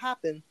that it will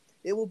happen,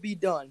 it will be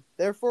done.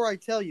 Therefore I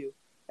tell you,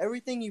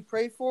 everything you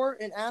pray for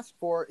and ask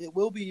for, it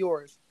will be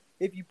yours.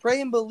 If you pray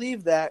and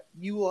believe that,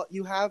 you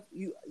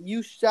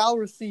shall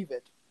receive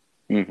it.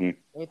 Mm-hmm.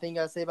 Anything you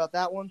got to say about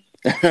that one?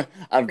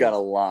 I've got a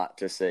lot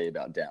to say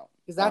about doubt.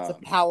 Because that's a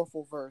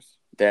powerful verse.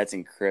 That's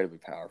incredibly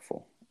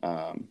powerful.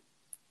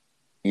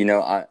 You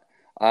know,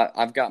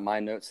 I've got my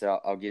notes that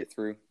I'll get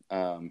through.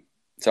 So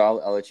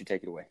I'll let you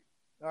take it away.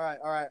 All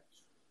right.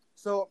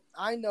 So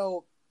I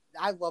know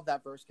I love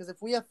that verse, because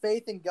if we have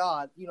faith in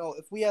God, you know,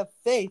 if we have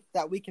faith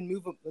that we can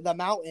move the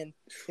mountain,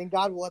 then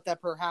God will let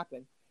that prayer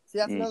happen. See,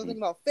 that's another thing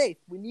about faith.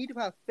 We need to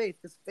have faith,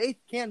 because faith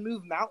can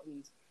move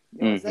mountains.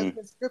 You know, it says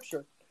in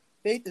Scripture.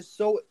 Faith is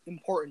so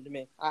important to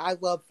me. I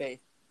love faith.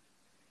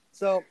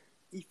 So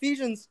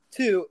Ephesians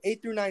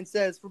 2:8-9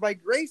 says, for by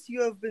grace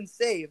you have been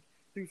saved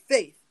through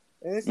faith.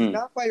 And this is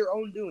not by your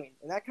own doing.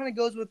 And that kind of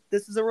goes with,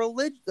 this is a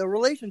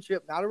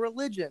relationship, not a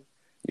religion.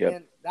 Yep.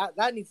 And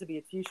that needs to be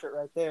a t-shirt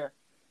right there.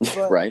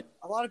 But right.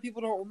 A lot of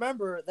people don't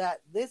remember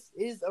that this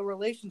is a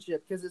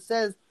relationship, because it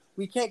says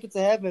we can't get to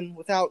heaven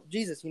without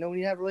Jesus. You know, we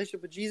need to have a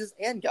relationship with Jesus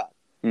and God.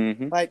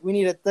 Mm-hmm. Like, we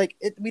need to,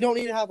 we don't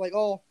need to have,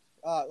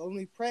 when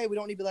we pray, we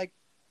don't need to be like,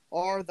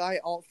 our thy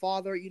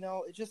Father, you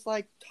know. It's just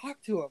like,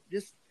 talk to Him.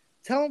 Just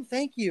tell Him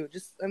thank you.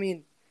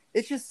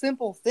 It's just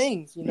simple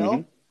things, you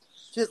know.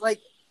 Just like,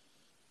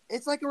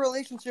 it's like a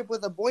relationship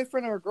with a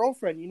boyfriend or a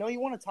girlfriend. You know,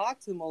 you want to talk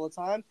to them all the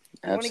time.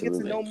 You want to get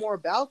to know more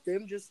about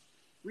them. Just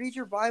read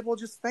your Bible.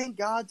 Just thank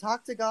God.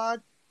 Talk to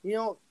God. You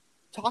know,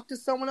 talk to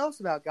someone else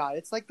about God.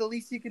 It's like the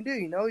least you can do.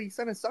 You know, He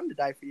sent His Son to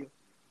die for you.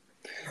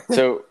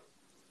 So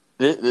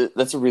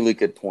that's a really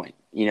good point.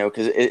 You know,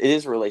 because it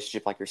is a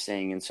relationship, like you're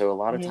saying. And so a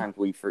lot of times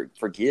we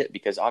forget,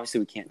 because obviously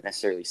we can't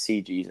necessarily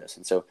see Jesus.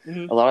 And so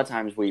a lot of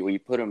times we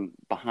put Him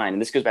behind.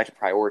 And this goes back to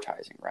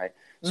prioritizing, right?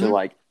 So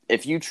like,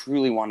 if you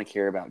truly want to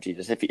care about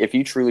Jesus, if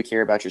you truly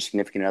care about your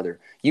significant other,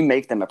 you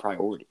make them a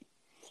priority.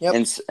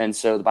 Yep. And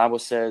so the Bible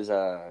says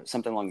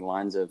something along the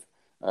lines of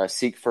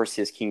seek first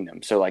His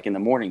kingdom. So like in the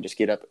morning, just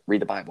get up,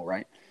 read the Bible,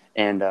 right?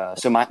 And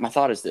so my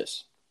thought is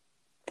this.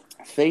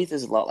 Faith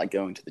is a lot like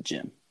going to the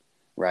gym,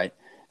 right?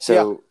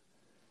 So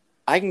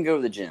I can go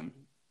to the gym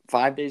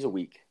 5 days a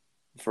week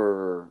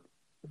for,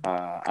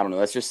 I don't know,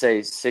 let's just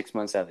say 6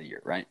 months out of the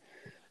year, right?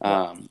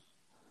 A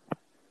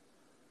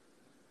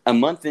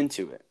month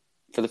into it,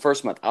 for the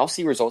first month, I'll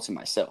see results in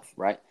myself,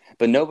 right?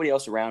 But nobody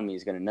else around me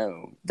is going to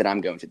know that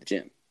I'm going to the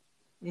gym.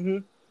 Mm-hmm.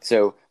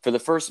 So for the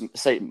first,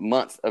 say,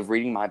 month of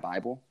reading my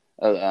Bible,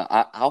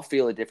 I'll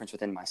feel a difference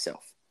within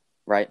myself,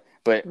 right?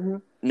 But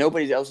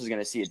nobody else is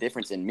going to see a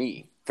difference in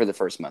me for the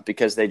first month,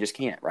 because they just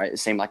can't, right?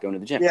 It's the same like going to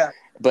the gym. Yeah.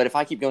 But if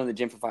I keep going to the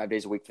gym for 5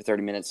 days a week for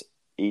 30 minutes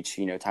each,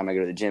 you know, time I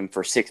go to the gym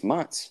for 6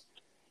 months,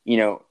 you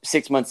know,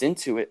 6 months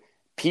into it,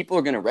 people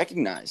are going to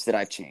recognize that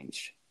I've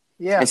changed.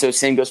 Yeah. And so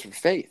same goes for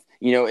faith.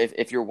 You know,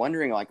 if you're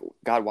wondering, like,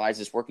 God, why is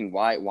this working?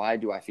 Why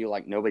do I feel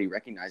like nobody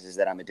recognizes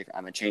that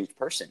I'm a changed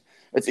person?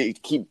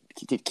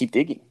 Keep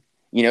digging.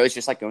 You know, it's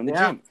just like going to the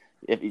gym.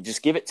 If you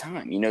just give it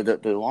time, you know,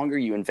 the longer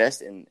you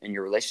invest in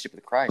your relationship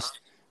with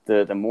Christ,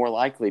 the more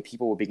likely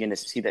people will begin to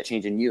see that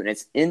change in you. And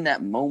it's in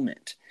that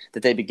moment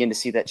that they begin to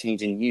see that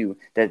change in you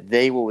that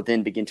they will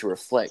then begin to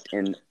reflect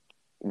in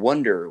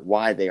wonder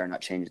why they are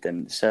not changed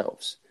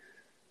themselves.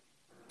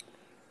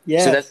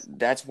 Yes. So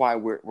that's why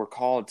we're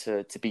called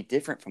to be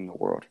different from the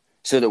world,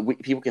 so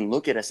that people can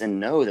look at us and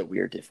know that we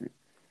are different.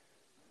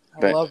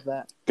 I love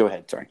that. Go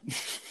ahead. Sorry.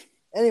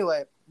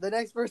 Anyway, the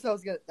next verse that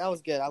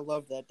was good. I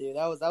love that, dude.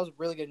 That was a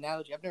really good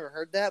analogy. I've never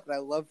heard that, but I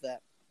love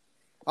that.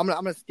 I'm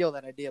gonna steal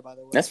that idea, by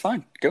the way. That's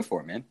fine. Go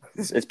for it, man.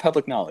 It's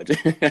public knowledge.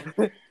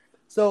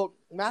 So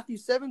Matthew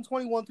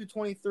 7:21 through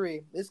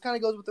 23. This kind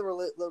of goes with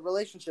the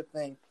relationship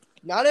thing.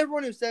 Not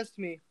everyone who says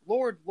to me,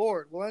 "Lord,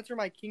 Lord," will enter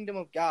my kingdom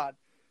of God,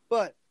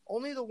 but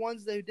only the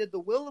ones that did the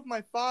will of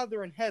my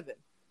Father in heaven.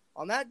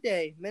 On that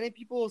day, many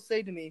people will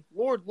say to me,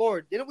 "Lord,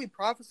 Lord, didn't we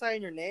prophesy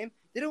in your name?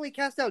 Didn't we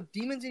cast out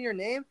demons in your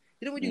name?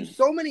 Didn't we do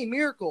so many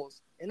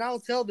miracles?" And I will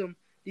tell them,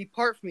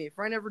 "Depart from me,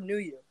 for I never knew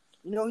you."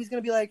 He's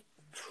going to be like,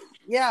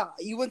 "Yeah,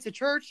 you went to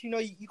church,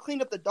 you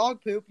cleaned up the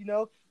dog poop,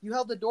 you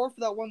held the door for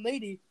that one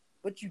lady,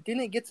 but you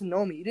didn't get to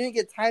know me. You didn't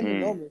get time to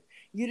know me.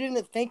 You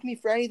didn't thank me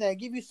for anything. I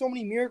gave you so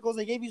many miracles.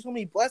 I gave you so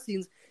many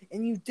blessings,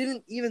 and you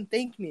didn't even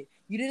thank me.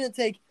 You didn't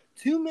take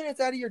 2 minutes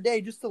out of your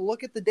day just to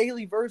look at the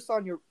daily verse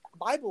on your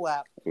Bible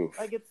app. Oof.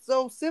 Like, it's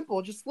so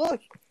simple. Just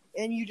look.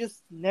 And you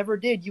just never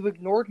did. You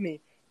ignored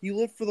me. You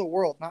lived for the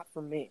world, not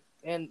for me."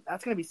 And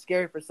that's going to be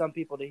scary for some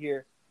people to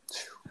hear.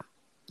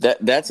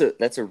 That's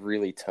a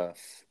really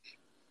tough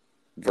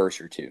verse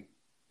or two.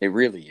 It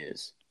really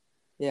is.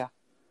 Yeah.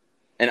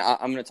 And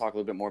I'm going to talk a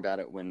little bit more about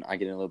it when I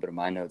get in a little bit of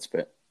my notes,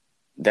 but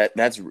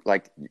that's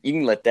like, you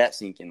can let that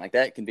sink in. Like,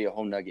 that can be a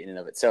whole nugget in and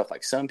of itself.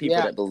 Like, some people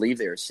that believe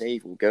they are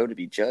saved will go to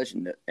be judged,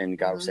 and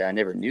God will say, "I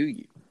never knew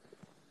you."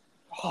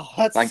 Oh,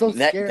 that's like, so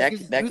that, scary.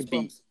 That could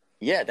be,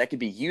 yeah, that could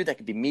be you, that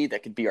could be me,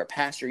 that could be our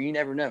pastor. You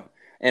never know.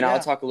 And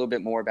I'll talk a little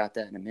bit more about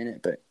that in a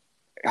minute, but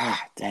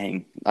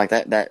dang, like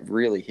that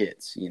really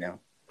hits,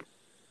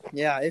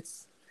 Yeah,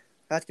 that's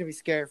going to be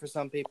scary for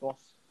some people.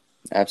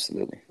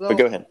 Absolutely. So, but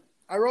go ahead.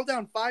 I wrote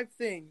down 5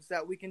 things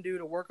that we can do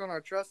to work on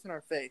our trust and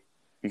our faith.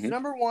 Mm-hmm. So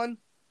number 1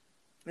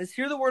 is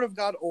hear the word of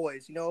God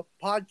always.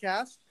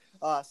 Podcasts,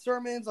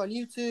 sermons on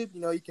YouTube.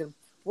 You can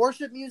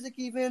worship music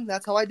even.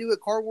 That's how I do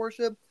it, car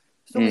worship.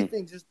 So many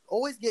things. Just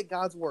always get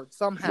God's word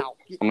somehow.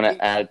 I'm going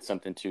to add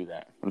something to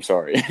that. I'm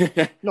sorry.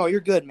 No,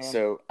 you're good, man.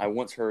 So I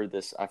once heard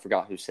this. I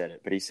forgot who said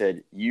it, but he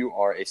said, "You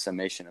are a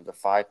summation of the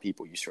 5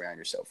 people you surround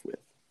yourself with."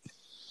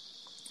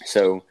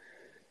 So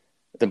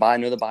I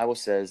know the Bible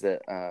says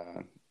that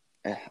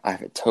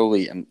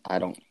I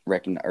don't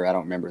recognize, or I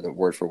don't remember the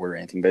word for word or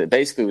anything, but it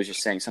basically was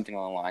just saying something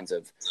along the lines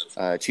of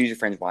choose your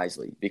friends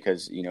wisely,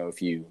 because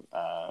if you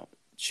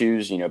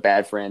choose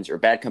bad friends, or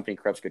bad company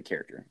corrupts good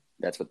character.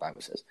 That's what the Bible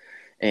says.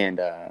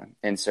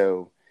 And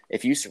so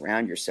if you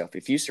surround yourself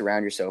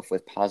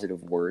with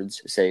positive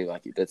words, say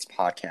like that's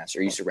podcasts,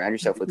 or you surround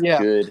yourself with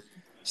good,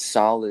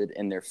 solid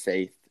in their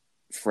faith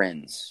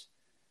friends.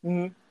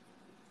 Mm-hmm.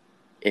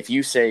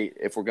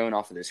 If we're going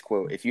off of this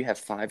quote, if you have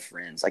 5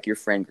 friends, like your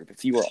friend group,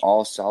 if you are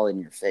all solid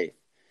in your faith,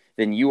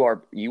 then you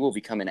will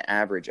become an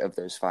average of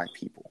those 5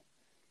 people.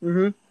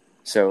 Mm-hmm.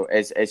 So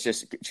it's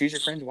just choose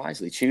your friends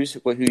wisely. Choose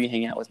who you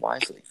hang out with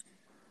wisely.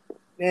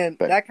 And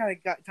that kind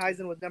of ties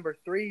in with number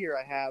 3 here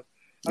I have.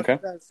 I'll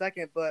get that in a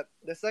second, but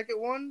the second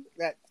one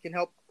that can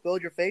help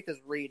build your faith is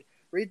read.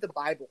 Read the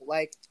Bible.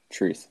 Like,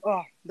 truth.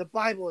 Oh, the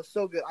Bible is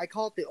so good. I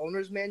call it the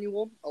owner's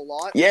manual a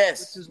lot.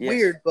 Yes. Which is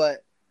weird,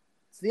 but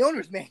it's the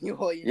owner's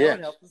manual. It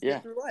helps us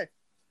get through life.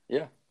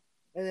 Yeah.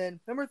 And then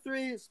number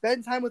 3,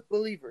 spend time with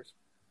believers.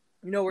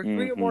 Where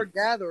 3 or more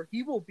gather,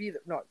 he will be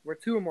there. No, where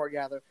 2 or more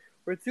gather.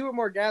 Where 2 or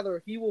more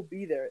gather, he will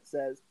be there, it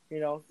says.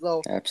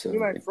 So absolutely.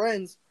 Me and my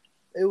friends,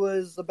 it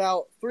was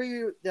about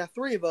 3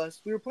 of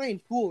us. We were playing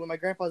pool in my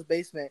grandpa's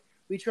basement.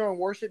 We turned on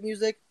worship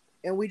music,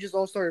 and we just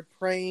all started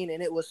praying,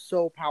 and it was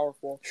so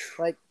powerful.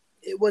 Like,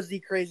 it was the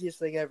craziest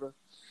thing ever.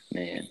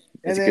 Man,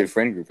 it's a good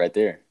friend group right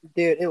there.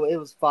 Dude, it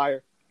was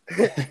fire.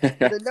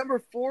 The number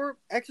 4,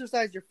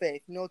 exercise your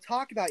faith.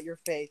 Talk about your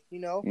faith.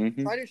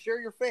 Try to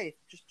share your faith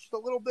just a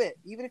little bit.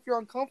 Even if you're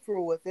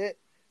uncomfortable with it,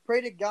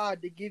 pray to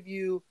God to give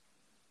you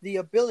the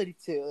ability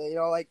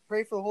to.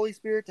 Pray for the Holy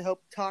Spirit to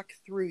help talk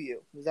through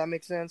you. Does that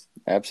make sense?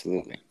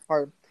 Absolutely.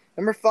 Hard.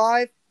 Number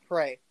 5,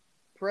 pray.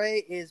 Pray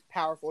is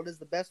powerful. It is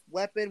the best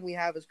weapon we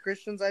have as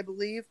Christians, I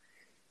believe.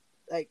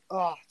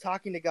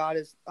 Talking to God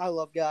I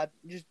love God.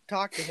 Just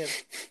talk to Him.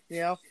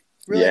 It's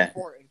really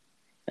important.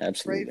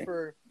 Absolutely. Pray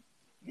for,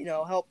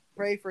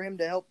 pray for Him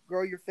to help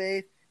grow your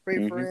faith.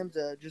 Pray for Him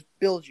to just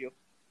build you.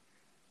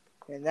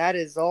 And that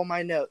is all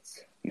my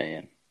notes.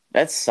 Man,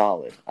 that's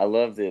solid. I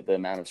love the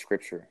amount of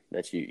scripture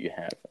that you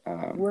have.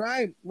 When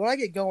I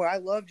get going, I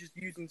love just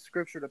using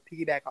scripture to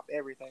piggyback off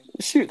everything.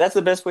 Shoot, that's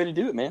the best way to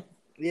do it, man.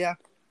 Yeah.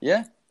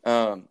 Yeah.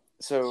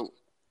 So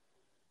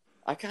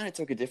I kind of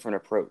took a different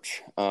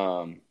approach.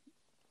 I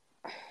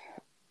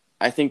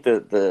think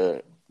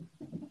I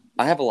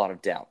have a lot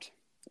of doubt,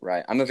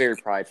 right? I'm a very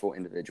prideful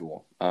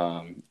individual.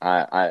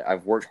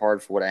 I've worked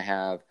hard for what I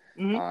have.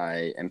 Mm-hmm.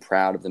 I am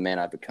proud of the man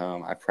I've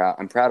become. I'm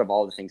proud of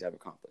all the things I've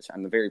accomplished.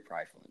 I'm a very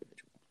prideful individual.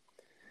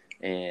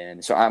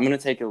 And so I'm going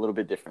to take it a little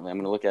bit differently. I'm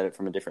going to look at it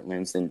from a different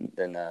lens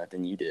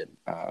than you did.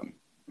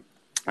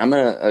 I'm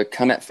gonna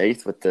come at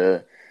faith with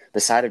the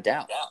side of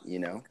doubt.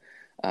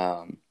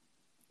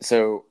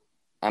 So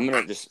I'm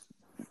gonna just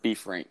be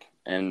frank,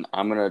 and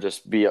I'm gonna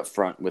just be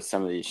upfront with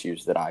some of the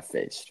issues that I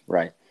faced.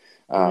 Right.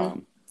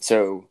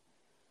 So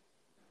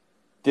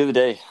the other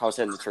day I was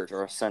heading to church,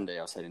 or Sunday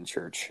I was heading to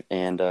church,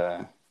 and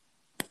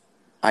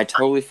I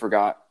totally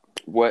forgot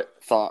what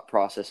thought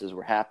processes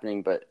were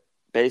happening, but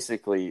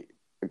basically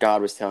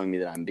God was telling me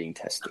that I'm being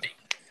tested.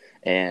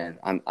 And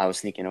I was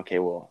thinking, okay,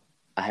 well,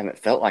 I haven't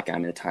felt like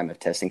I'm in a time of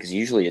testing, because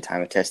usually a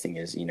time of testing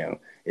is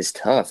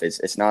tough.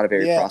 It's not a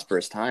very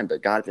prosperous time,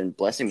 but God has been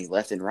blessing me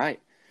left and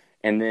right.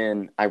 And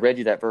then I read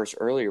you that verse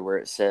earlier where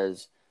it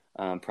says,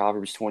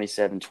 Proverbs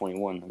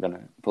 27:21. I'm going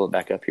to pull it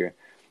back up here.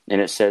 And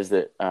it says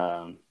that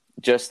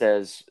just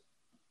as,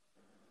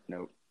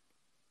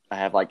 I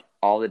have like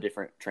all the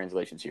different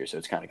translations here, so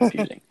it's kind of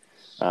confusing.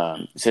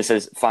 So it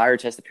says, fire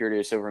tests the purity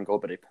of silver and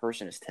gold, but a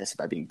person is tested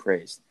by being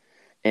praised.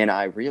 And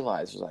I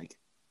realized, like,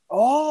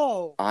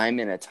 I'm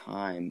in a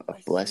time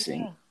of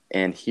blessing,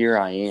 and here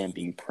I am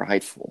being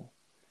prideful,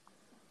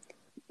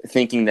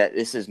 thinking that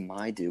this is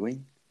my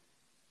doing.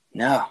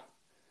 No,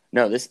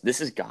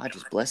 this is God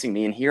just blessing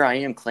me, and here I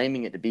am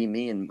claiming it to be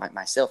me and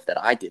myself,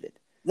 that I did it.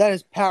 That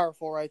is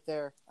powerful right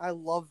there. I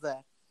love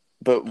that.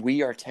 But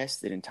we are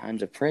tested in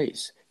times of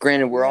praise.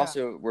 Granted, we're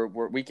also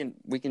we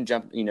can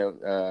jump.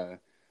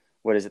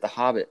 What is it? The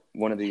Hobbit.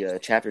 One of the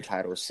chapter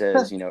titles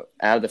says,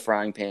 out of the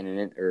frying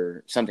pan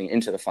or something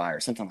into the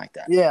fire, something like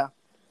that. Yeah.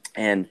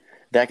 And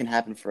that can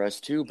happen for us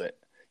too. But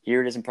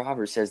here it is in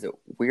Proverbs, it says that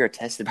we are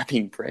tested by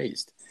being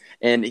praised.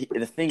 And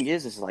the thing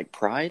is like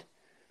pride.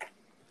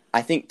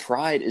 I think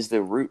pride is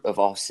the root of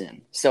all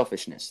sin,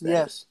 selfishness.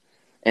 Yes.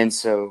 And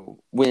so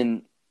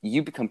when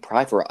you become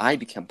prideful, or I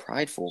become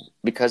prideful,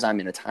 because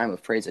I'm in a time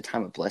of praise, a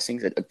time of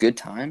blessings, at good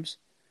times,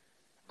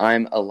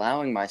 I'm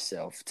allowing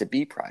myself to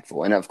be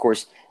prideful. And of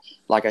course,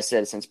 like I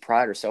said, since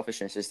pride or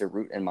selfishness is the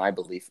root in my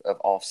belief of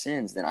all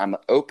sins, then I'm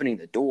opening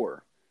the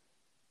door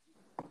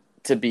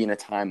to be in a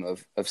time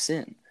of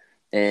sin.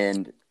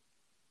 And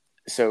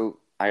so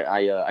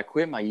I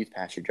quit my youth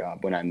pastor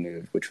job when I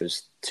moved, which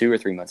was 2 or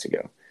 3 months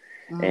ago.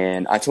 Mm-hmm.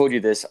 And I told you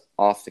this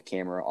off the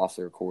camera, off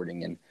the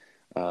recording.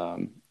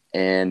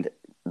 And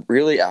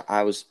really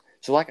I was,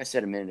 so like I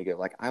said a minute ago,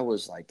 like I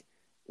was like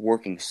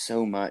working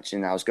so much,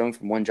 and I was going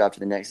from one job to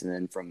the next, and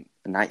then from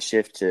a night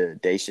shift to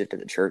day shift at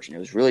the church, and it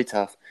was really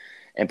tough.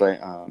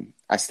 But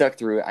I stuck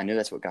through it. I knew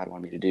that's what God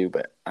wanted me to do,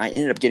 but I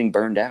ended up getting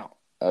burned out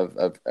of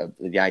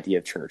the idea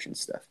of church and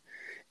stuff.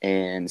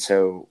 And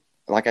so,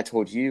 like I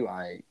told you,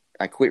 I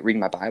quit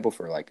reading my Bible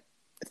for like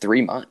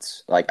 3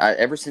 months. Like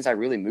ever since I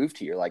really moved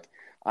here, like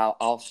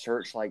I'll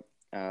search like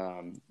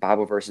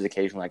Bible verses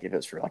occasionally, like if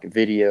it's for like a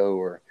video,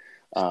 or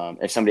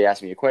if somebody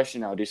asks me a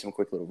question, I'll do some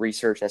quick little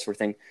research, that sort of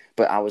thing.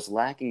 But I was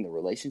lacking the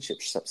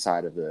relationship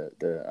side of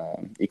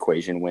the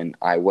equation when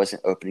I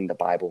wasn't opening the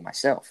Bible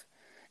myself.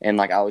 And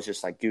like I was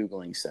just like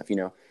Googling stuff,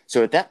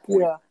 So at that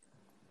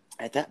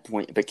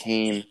point, it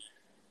became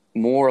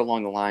more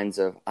along the lines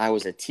of I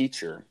was a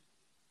teacher,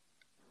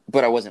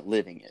 but I wasn't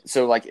living it.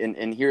 So like,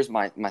 and here's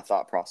my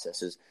thought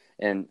processes.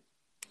 And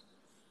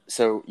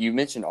so you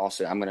mentioned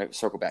also, I'm going to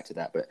circle back to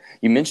that, but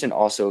you mentioned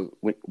also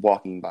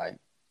walking by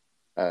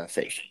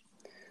faith.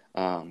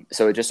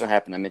 So it just so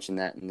happened I mentioned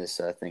that in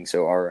this thing.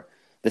 So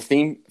the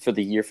theme for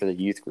the year for the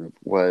youth group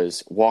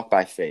was walk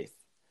by faith.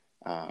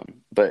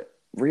 But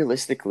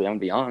realistically, I'm gonna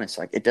be honest,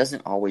 like it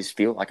doesn't always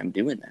feel like I'm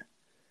doing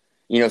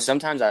that.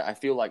 Sometimes I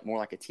feel like more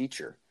like a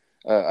teacher,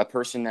 a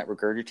person that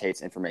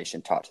regurgitates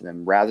information taught to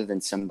them, rather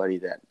than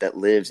somebody that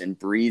lives and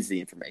breathes the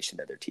information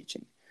that they're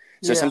teaching.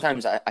 So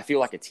sometimes I feel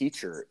like a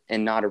teacher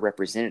and not a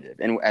representative.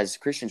 And as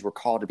Christians, we're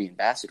called to be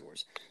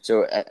ambassadors.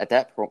 So at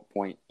that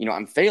point,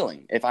 I'm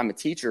failing. If I'm a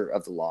teacher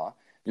of the law,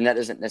 then that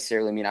doesn't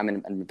necessarily mean I'm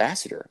an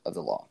ambassador of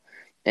the law.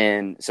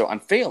 And so I'm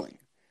failing.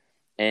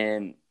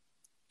 And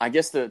I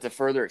guess to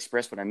further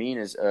express what I mean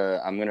is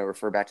I'm going to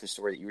refer back to the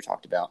story that you were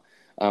talked about.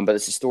 But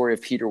it's the story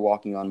of Peter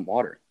walking on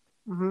water.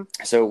 Mm-hmm.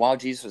 So while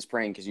Jesus was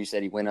praying, because you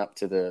said he went up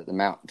to the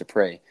mountain to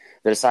pray,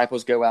 the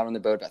disciples go out on the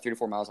boat about 3 to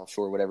 4 miles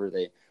offshore, whatever.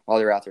 While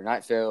they were out there,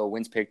 night fell,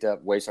 winds picked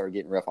up, waves started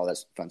getting rough, all that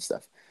fun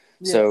stuff.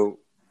 Yeah. So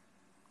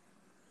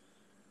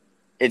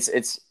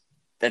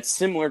that's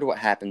similar to what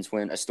happens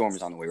when a storm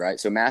is on the way, right?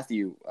 So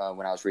Matthew,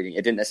 when I was reading,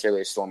 it didn't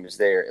necessarily a storm was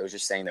there. It was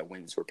just saying that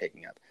winds were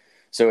picking up.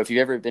 So if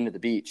you've ever been to the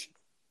beach,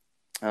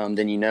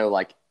 then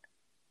like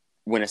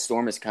when a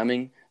storm is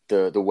coming,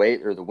 the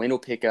wave or the wind will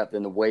pick up,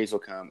 then the waves will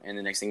come, and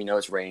the next thing you know,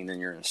 it's raining, then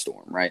you're in a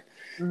storm, right?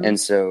 Mm-hmm. And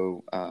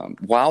so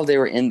while they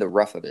were in the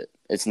rough of it,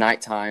 it's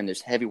nighttime,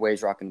 there's heavy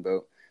waves rocking the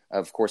boat.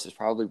 Of course, it's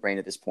probably rain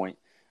at this point.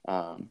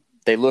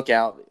 They look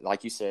out,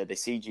 like you said, they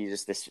see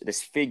Jesus,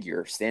 this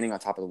figure standing on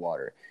top of the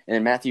water. And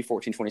in Matthew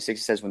 14:26, it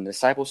says, when the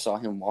disciples saw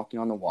him walking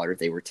on the water,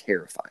 they were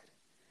terrified.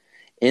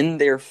 In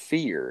their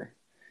fear,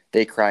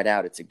 they cried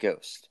out, "It's a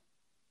ghost."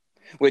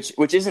 Which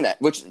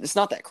it's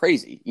not that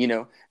crazy,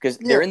 because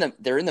they're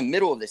in the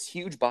middle of this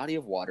huge body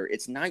of water.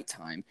 It's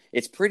nighttime.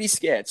 It's pretty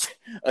sketch.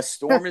 A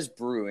storm is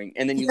brewing,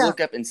 and then you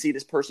look up and see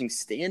this person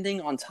standing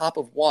on top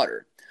of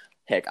water.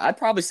 Heck, I'd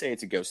probably say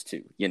it's a ghost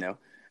too,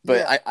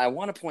 But I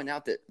want to point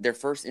out that their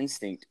first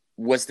instinct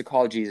was to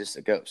call Jesus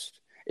a ghost.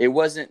 It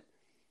wasn't.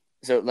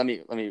 So let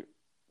me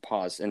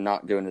pause and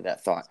not go into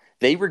that thought.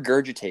 They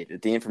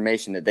regurgitated the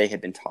information that they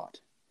had been taught.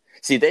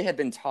 See, they had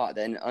been taught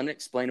that in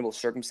unexplainable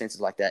circumstances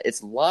like that,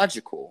 it's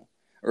logical,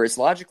 or it's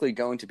logically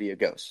going to be a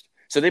ghost.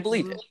 So they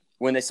believed it.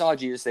 When they saw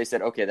Jesus, they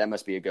said, okay, that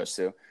must be a ghost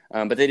too.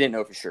 But they didn't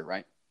know for sure,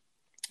 right?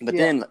 But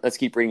then let's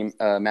keep reading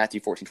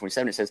Matthew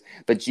 14:27. It says,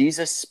 but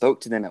Jesus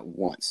spoke to them at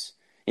once.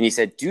 And he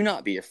said, do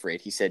not be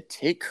afraid. He said,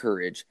 take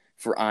courage,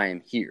 for I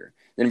am here.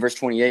 Then verse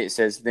 28, it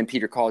says, then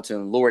Peter called to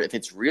him, Lord, if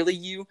it's really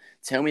you,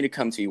 tell me to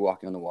come to you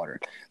walking on the water.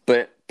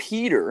 But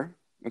Peter,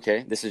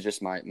 okay, this is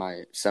just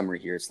my summary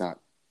here. It's not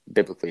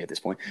biblically at this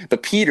point.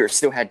 But Peter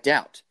still had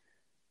doubt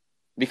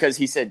because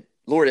he said,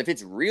 Lord, if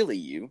it's really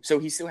you. So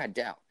he still had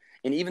doubt.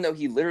 And even though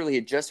he literally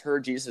had just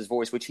heard Jesus'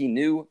 voice, which he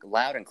knew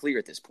loud and clear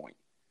at this point,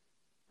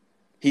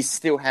 he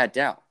still had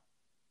doubt.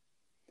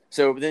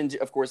 So then,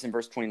 of course, in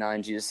verse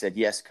 29, Jesus said,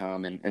 yes,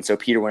 come. And so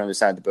Peter went on the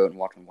side of the boat and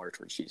walked on water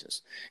towards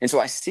Jesus. And so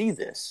I see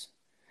this,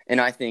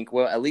 and I think,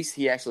 well, at least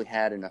he actually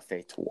had enough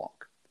faith to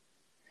walk.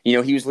 You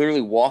know, he was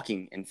literally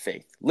walking in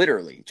faith,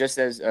 literally, just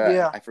as,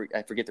 I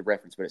forget the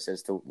reference, but it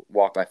says to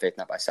walk by faith,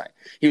 not by sight.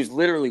 He was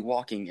literally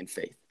walking in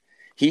faith.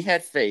 He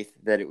had faith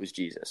that it was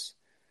Jesus.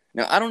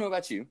 Now, I don't know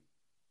about you,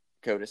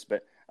 Codis,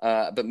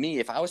 but me,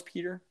 if I was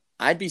Peter,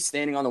 I'd be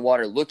standing on the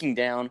water looking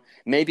down,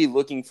 maybe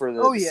looking for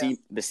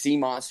the sea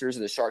monsters or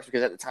the sharks,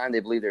 because at the time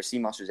they believed there are sea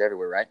monsters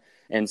everywhere, right?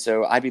 And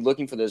so I'd be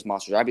looking for those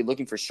monsters. I'd be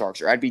looking for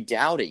sharks, or I'd be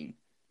doubting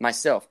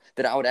myself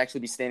that I would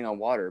actually be standing on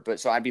water. But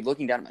so I'd be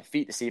looking down at my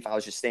feet to see if I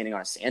was just standing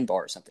on a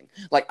sandbar or something.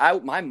 Like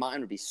my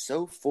mind would be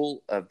so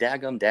full of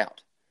daggum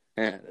doubt.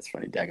 That's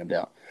funny, daggum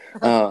doubt.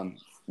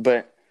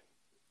 But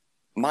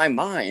my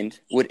mind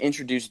would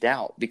introduce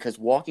doubt because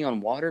walking on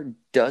water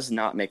does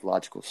not make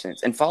logical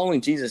sense. And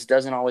following Jesus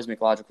doesn't always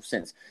make logical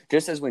sense.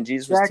 Just as when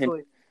Jesus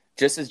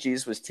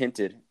was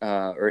tempted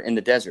or in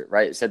the desert,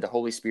 right? It said the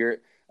Holy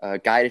Spirit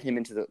guided him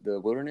into the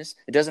wilderness.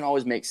 It doesn't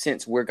always make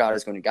sense where God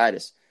is going to guide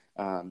us.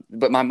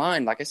 But my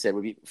mind, like I said,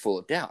 would be full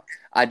of doubt.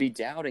 I'd be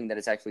doubting that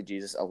it's actually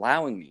Jesus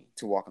allowing me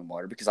to walk on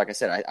water because, like I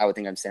said, I would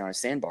think I'm standing on a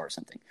sandbar or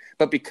something.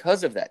 But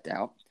because of that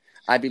doubt,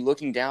 I'd be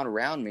looking down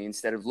around me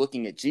instead of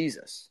looking at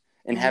Jesus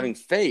and having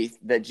faith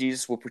that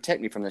Jesus will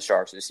protect me from the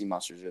sharks or the sea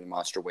monsters or the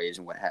monster waves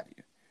and what have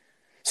you.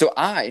 So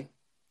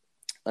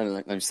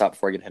let me stop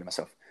before I get ahead of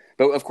myself.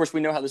 But of course,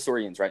 we know how the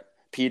story ends, right?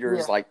 Peter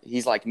is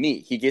he's like me.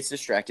 He gets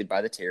distracted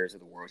by the terrors of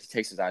the world. He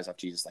takes his eyes off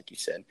Jesus, like you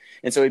said.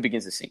 And so he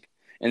begins to sink.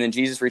 And then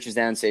Jesus reaches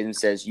down and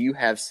says, you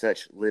have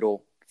such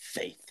little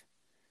faith.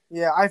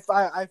 Yeah,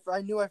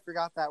 I knew I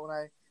forgot that when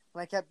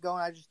I kept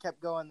going. I just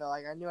kept going, though.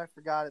 Like, I knew I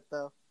forgot it,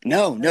 though.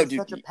 No, dude.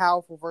 Such a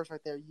powerful verse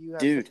right there. You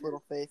have such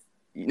little faith.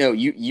 No,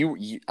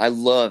 you I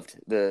loved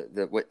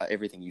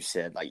everything you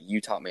said. Like,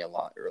 you taught me a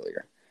lot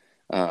earlier.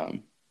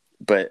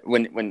 But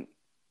when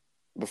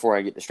before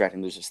I get distracted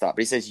and lose a stop,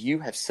 but he says, you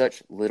have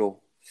such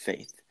little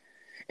faith.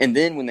 And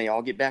then when they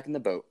all get back in the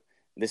boat,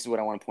 this is what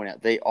I want to point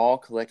out. They all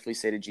collectively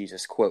say to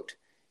Jesus, quote,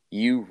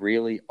 you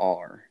really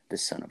are the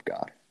Son of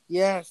God.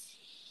 Yes.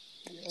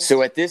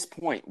 So at this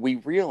point, we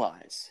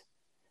realize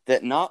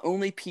that not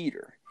only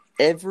Peter,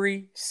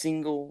 every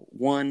single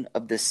one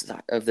of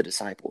the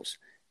disciples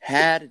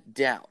had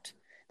doubt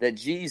that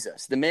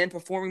Jesus, the man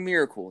performing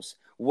miracles,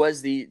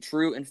 was the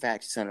true and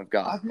fact Son of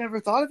God. I've never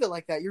thought of it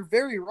like that. You're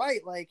very right.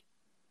 Like,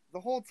 the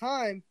whole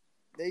time,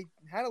 they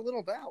had a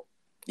little doubt.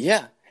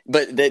 Yeah,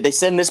 but they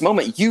said in this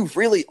moment, you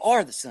really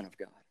are the Son of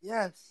God.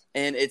 Yes.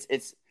 And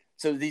it's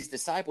so these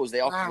disciples,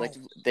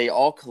 they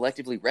all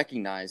collectively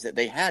recognized that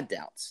they had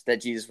doubts that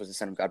Jesus was the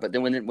Son of God. But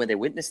then when they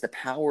witnessed the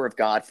power of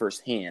God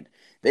firsthand,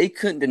 they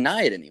couldn't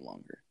deny it any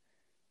longer.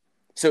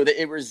 So that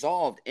it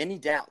resolved any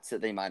doubts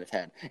that they might have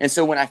had. And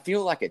so when I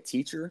feel like a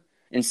teacher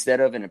instead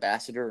of an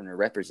ambassador and a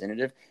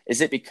representative,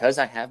 is it because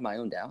I have my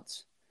own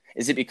doubts?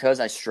 Is it because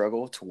I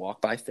struggle to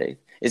walk by faith?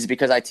 Is it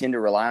because I tend to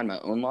rely on my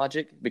own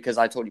logic? Because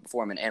I told you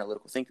before, I'm an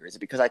analytical thinker. Is it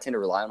because I tend to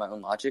rely on my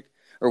own logic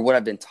or what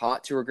I've been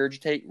taught to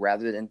regurgitate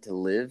rather than to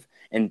live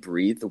and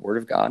breathe the Word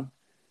of God?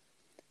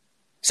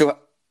 So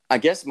I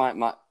guess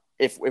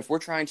if we're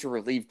trying to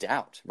relieve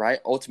doubt, right,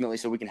 ultimately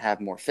so we can have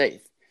more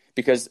faith,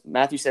 because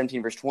Matthew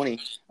 17, verse 20,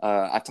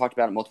 I've talked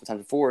about it multiple times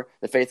before,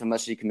 the faith of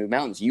mustard seed can move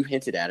mountains. You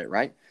hinted at it,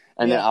 right?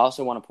 And then I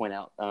also want to point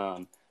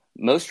out,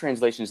 most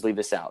translations leave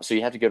this out. So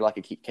you have to go to like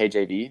a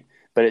KJV,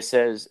 but it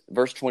says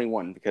verse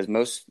 21, because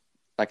most,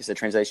 like I said,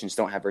 translations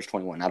don't have verse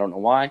 21. I don't know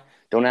why.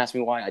 Don't ask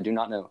me why. I do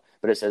not know.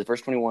 But it says verse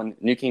 21,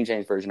 New King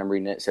James Version, I'm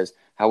reading it. It says,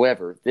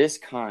 however, this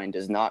kind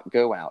does not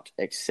go out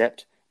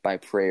except by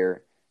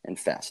prayer and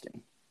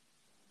fasting.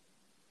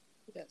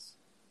 Yes.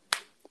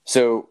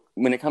 So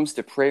when it comes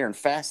to prayer and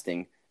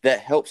fasting, that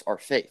helps our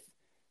faith.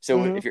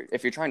 So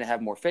if you're trying to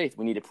have more faith,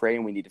 we need to pray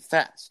and we need to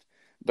fast.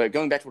 But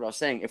going back to what I was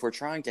saying, if we're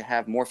trying to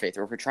have more faith,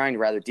 or if we're trying to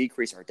rather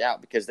decrease our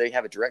doubt, because they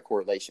have a direct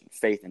correlation,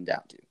 faith and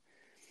doubt do.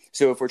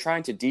 So if we're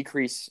trying to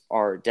decrease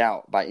our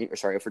doubt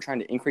if we're trying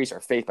to increase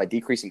our faith by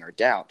decreasing our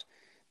doubt,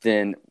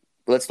 then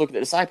let's look at the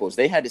disciples.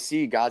 They had to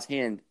see God's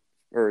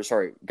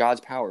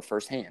power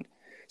firsthand.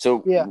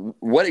 So Yeah.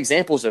 what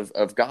examples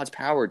of God's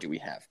power do we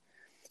have?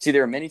 See,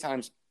 there are many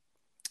times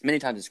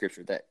in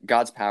Scripture that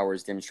God's power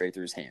is demonstrated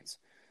through his hands,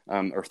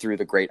 or through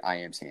the great I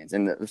Am's hands.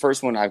 And the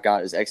first one I've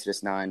got is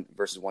Exodus 9,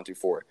 verses 1 through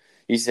 4.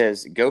 He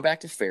says, "Go back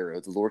to Pharaoh,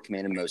 the Lord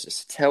commanded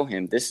Moses. Tell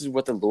him, this is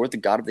what the Lord, the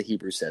God of the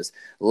Hebrews says.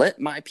 Let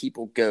my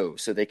people go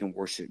so they can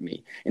worship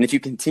me. And if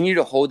you continue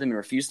to hold them and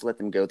refuse to let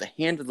them go, the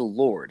hand of the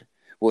Lord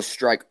will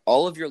strike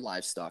all of your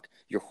livestock,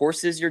 your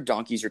horses, your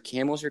donkeys, your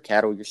camels, your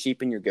cattle, your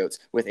sheep, and your goats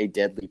with a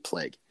deadly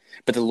plague.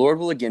 But the Lord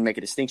will again make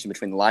a distinction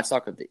between the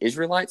livestock of the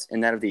Israelites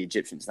and that of the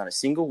Egyptians. Not a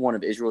single one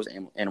of Israel's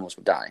animals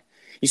will die."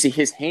 You see,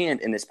 his hand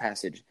in this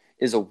passage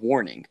is a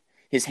warning.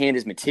 His hand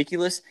is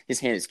meticulous, his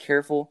hand is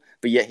careful,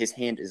 but yet his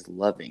hand is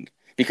loving,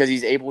 because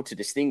he's able to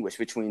distinguish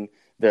between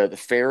the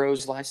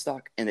Pharaoh's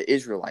livestock and the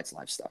Israelites'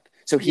 livestock.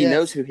 So he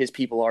knows who his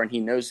people are, and he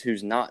knows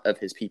who's not of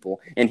his people,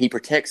 and he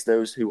protects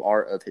those who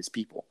are of his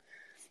people.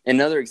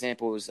 Another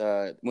example is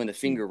when the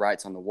finger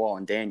writes on the wall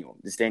in Daniel.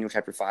 This is Daniel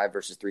chapter 5,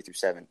 verses 3 through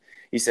 7.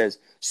 He says,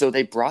 "So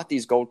they brought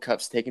these gold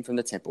cups taken from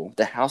the temple,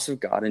 the house of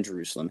God in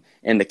Jerusalem,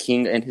 and the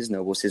king and his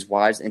nobles, his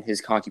wives and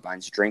his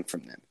concubines drank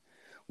from them.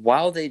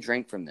 While they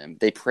drank from them,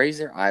 they praised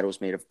their idols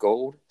made of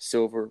gold,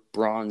 silver,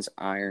 bronze,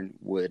 iron,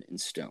 wood,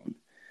 and stone."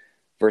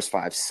 Verse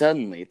 5,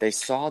 "Suddenly they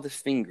saw the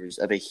fingers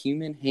of a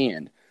human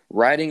hand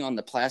writing on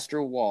the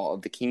plaster wall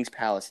of the king's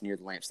palace near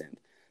the lampstand.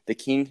 The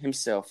king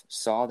himself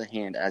saw the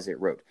hand as it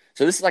wrote."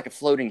 So this is like a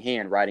floating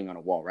hand writing on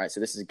a wall, right? So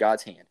this is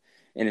God's hand.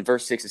 And in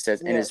verse 6 it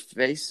says, "And his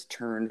face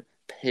turned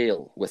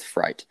pale with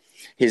fright.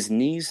 His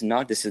knees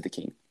knocked," this is the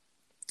king.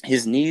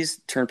 "His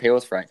knees turned pale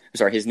with fright.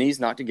 His knees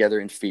knocked together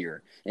in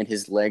fear, and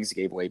his legs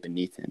gave way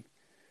beneath him."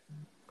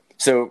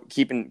 So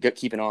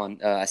keeping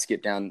on, I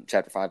skipped down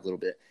chapter 5 a little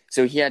bit.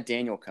 So he had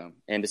Daniel come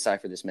and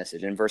decipher this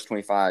message. In verse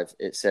 25,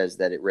 it says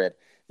that it read,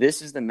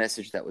 "This is the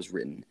message that was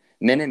written.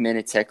 Mene,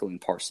 mene, tekel, and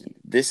parsin."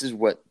 This is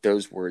what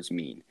those words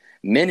mean.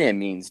 Mene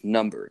means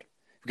numbered,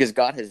 because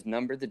God has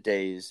numbered the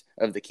days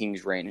of the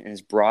king's reign and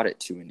has brought it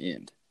to an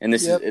end. And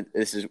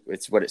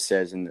it's what it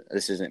says, and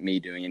this isn't me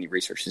doing any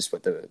research. This is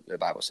what the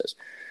Bible says.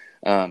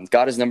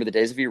 God has numbered the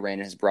days of your reign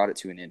and has brought it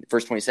to an end.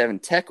 Verse 27,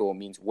 tekel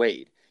means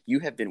weighed. You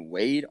have been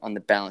weighed on the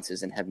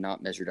balances and have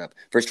not measured up.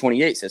 Verse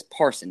 28 says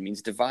parsin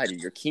means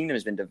divided. Your kingdom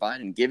has been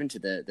divided and given to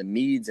the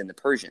Medes and the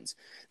Persians.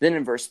 Then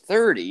in verse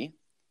 30,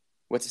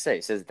 what's it say?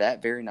 It says,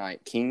 "That very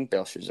night, King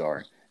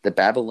Belshazzar, the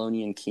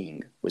Babylonian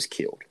king, was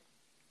killed."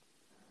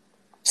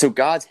 So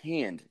God's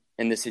hand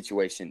in this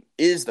situation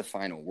is the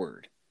final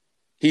word.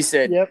 He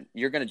said,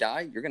 You're going to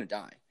die, you're going to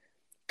die.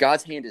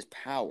 God's hand is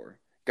power.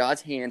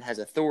 God's hand has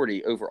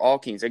authority over all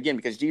kings. Again,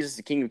 because Jesus is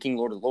the King of Kings,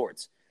 Lord of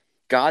Lords.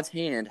 God's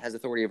hand has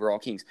authority over all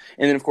kings.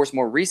 And then, of course,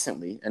 more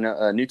recently, in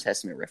a New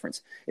Testament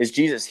reference, is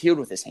Jesus healed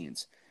with his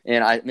hands.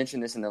 And I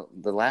mentioned this in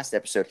the last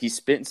episode. He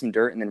spit in some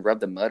dirt and then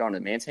rubbed the mud on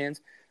a man's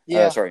hands.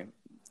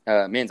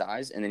 Man's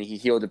eyes, and then he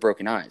healed the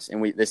broken eyes.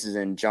 And this is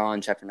in John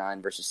chapter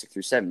 9, verses 6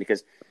 through 7,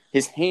 because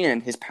his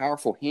hand, his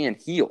powerful hand,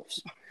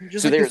 heals.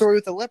 Just like the story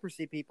with the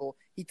leprosy people.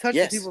 He touched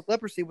the people with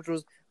leprosy, which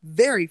was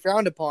very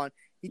frowned upon.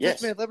 He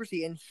touched me with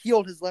leprosy and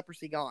healed his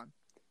leprosy gone.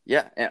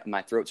 Yeah, and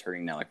my throat's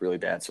hurting now, like really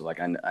bad. So, like,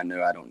 I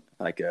know I don't,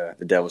 like, the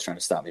devil's trying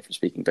to stop me from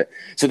speaking. But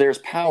so there's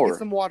power. Get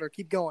some water.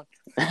 Keep going.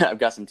 I've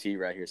got some tea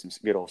right here, some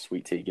good old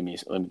sweet tea. Let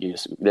me give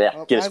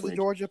you as a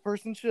Georgia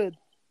person should.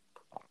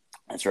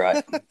 That's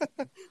right.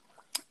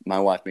 My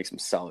wife makes some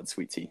solid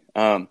sweet tea.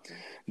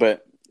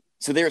 But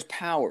so there's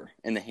power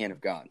in the hand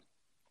of God,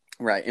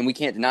 right? And we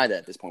can't deny that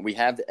at this point. We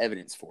have the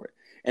evidence for it.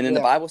 And then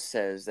the Bible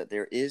says that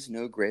there is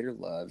no greater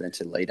love than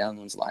to lay down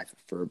one's life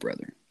for a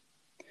brother.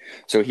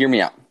 So hear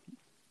me out.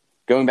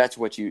 Going back to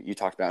what you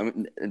talked about, I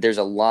mean, there's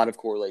a lot of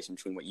correlation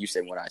between what you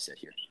said and what I said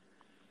here.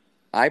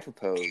 I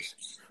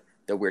propose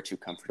that we're too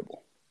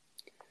comfortable.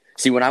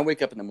 See, when I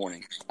wake up in the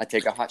morning, I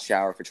take a hot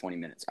shower for 20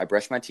 minutes. I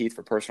brush my teeth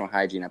for personal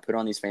hygiene. I put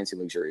on these fancy,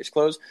 luxurious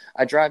clothes.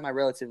 I drive my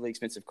relatively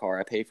expensive car.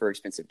 I pay for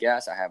expensive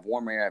gas. I have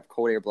warm air. I have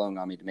cold air blowing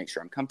on me to make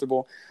sure I'm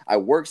comfortable. I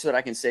work so that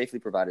I can safely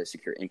provide a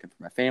secure income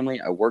for my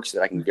family. I work so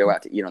that I can go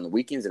out to eat on the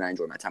weekends, and I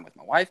enjoy my time with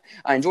my wife.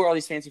 I enjoy all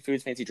these fancy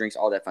foods, fancy drinks,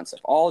 all that fun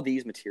stuff, all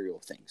these material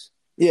things.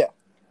 Yeah.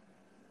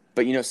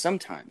 But,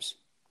 sometimes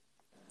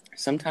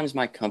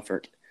my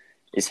comfort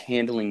is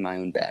handling my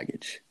own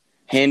baggage,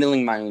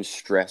 handling my own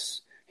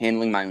stress,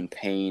 handling my own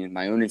pain,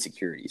 my own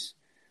insecurities.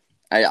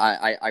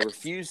 I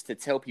refuse to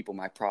tell people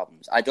my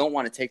problems. I don't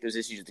want to take those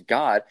issues to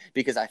God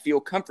because I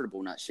feel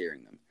comfortable not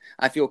sharing them.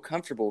 I feel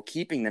comfortable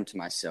keeping them to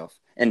myself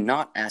and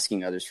not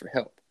asking others for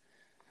help.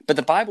 But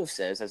the Bible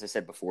says, as I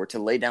said before, to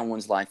lay down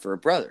one's life for a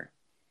brother.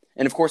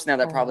 And of course, now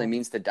that probably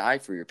means to die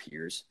for your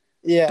peers.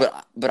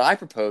 Yeah. But I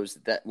propose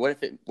that what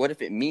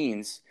if it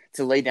means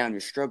to lay down your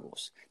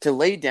struggles, to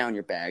lay down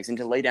your bags, and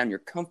to lay down your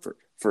comfort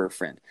for a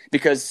friend?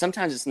 Because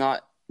sometimes it's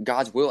not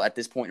God's will at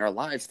this point in our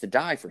lives to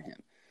die for him.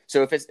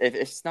 So if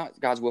it's not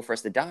God's will for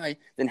us to die,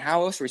 then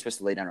how else are we supposed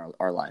to lay down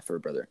our life for a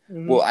brother?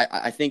 Mm-hmm. Well,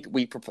 I think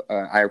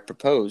I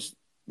propose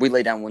we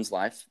lay down one's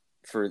life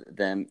for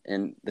them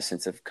in the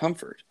sense of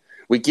comfort.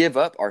 We give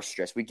up our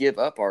stress. We give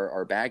up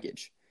our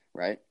baggage,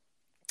 right?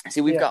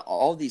 See, we've got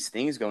all these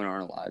things going on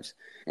in our lives.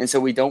 And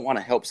so we don't want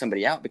to help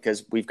somebody out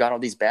because we've got all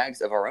these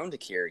bags of our own to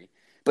carry.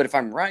 But if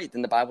I'm right,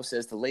 then the Bible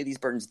says to lay these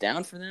burdens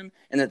down for them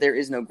and that there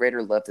is no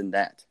greater love than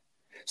that.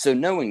 So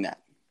knowing that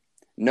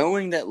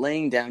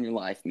laying down your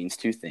life means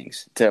two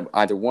things: to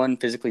either one,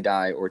 physically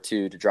die, or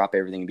two, to drop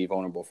everything and be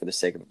vulnerable for the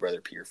sake of a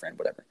brother, peer, friend,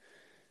 whatever.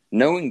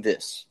 Knowing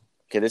this,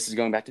 okay, this is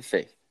going back to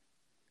faith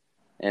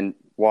and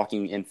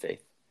walking in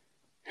faith.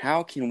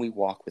 How can we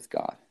walk with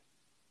God?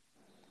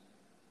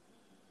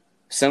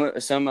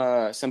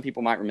 Some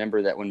people might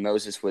remember that when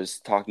Moses was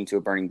talking to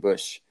a burning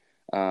bush,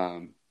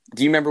 do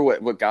you remember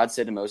what God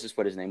said to Moses,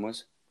 what his name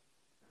was?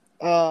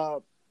 I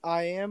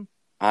am.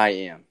 I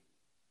am.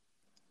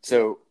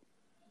 So,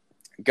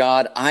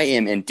 God, I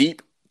am in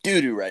deep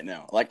doo-doo right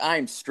now. Like, I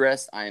am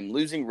stressed. I am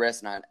losing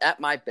rest, and I'm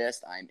at my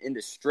best. I am in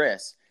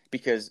distress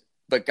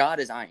but God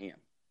is I am.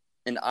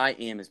 And I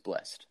am is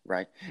blessed,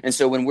 right? And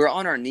so when we're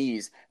on our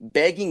knees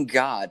begging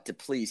God to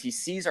please, he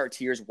sees our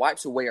tears,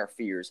 wipes away our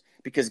fears,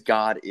 because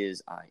God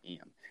is I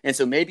am. And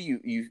so maybe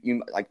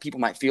you like, people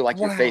might feel like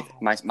your faith,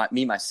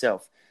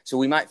 myself. So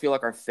we might feel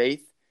like our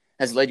faith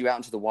has led you out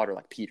into the water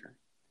like Peter.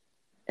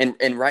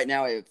 And right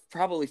now it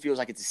probably feels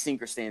like it's a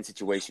sink or stand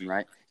situation,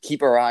 right?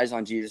 Keep our eyes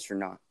on Jesus or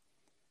not.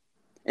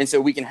 And so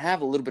we can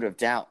have a little bit of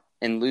doubt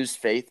and lose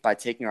faith by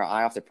taking our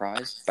eye off the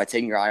prize, by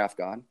taking your eye off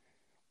God.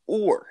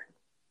 Or,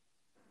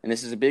 and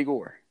this is a big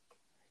or,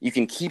 you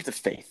can keep the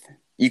faith.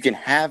 You can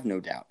have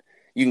no doubt.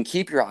 You can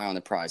keep your eye on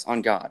the prize,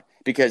 on God,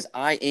 because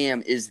I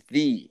am is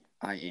the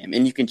I am,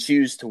 and you can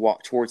choose to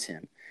walk towards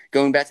him.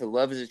 Going back to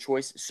love is a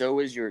choice, so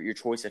is your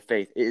choice of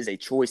faith. It is a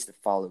choice to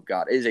follow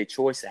God. It is a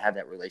choice to have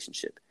that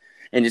relationship.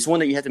 And it's one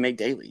that you have to make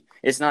daily.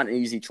 It's not an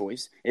easy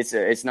choice.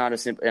 It's not a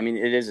simple, I mean,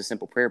 it is a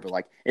simple prayer, but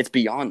like, it's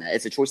beyond that.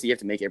 It's a choice that you have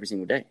to make every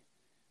single day.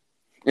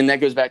 And that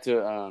goes back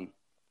to,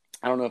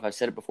 I don't know if I've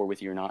said it before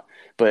with you or not,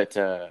 but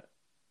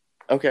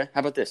okay, how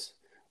about this?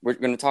 We're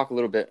going to talk a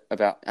little bit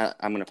about,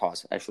 I'm going to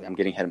pause. Actually, I'm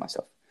getting ahead of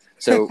myself.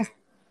 So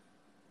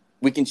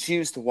we can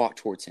choose to walk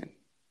towards him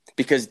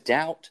because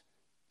doubt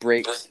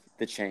breaks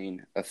the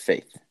chain of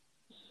faith.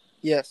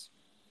 Yes.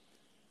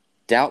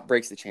 Doubt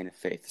breaks the chain of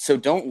faith. So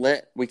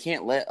we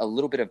can't let a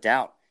little bit of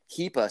doubt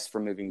keep us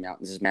from moving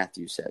mountains, as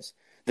Matthew says.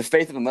 The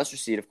faith of a mustard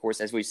seed, of course,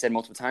 as we've said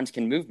multiple times,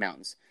 can move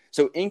mountains.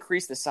 So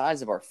increase the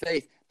size of our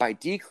faith by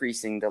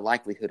decreasing the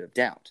likelihood of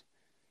doubt.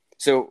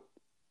 So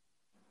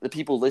the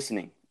people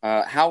listening,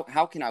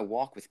 how can I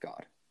walk with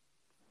God?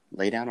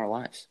 Lay down our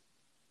lives.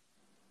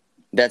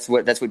 That's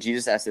what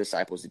Jesus asked the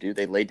disciples to do.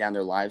 They laid down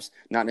their lives,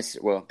 not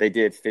necessarily. Well, they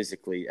did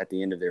physically at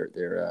the end of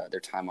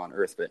their time on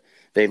earth, but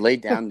they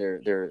laid down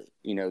their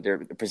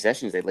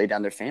possessions. They laid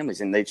down their families,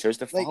 and they chose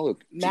to follow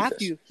Jesus.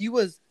 Matthew, he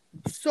was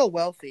so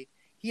wealthy.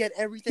 He had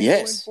everything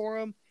going for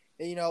him.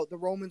 And, the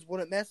Romans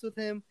wouldn't mess with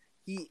him.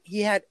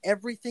 He had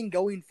everything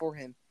going for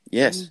him.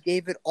 Yes, and he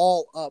gave it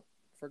all up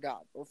for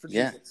God or for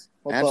Jesus.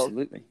 Or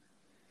absolutely. Both.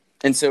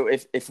 And so,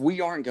 if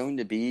we aren't going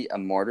to be a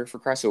martyr for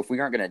Christ, so if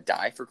we aren't going to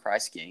die for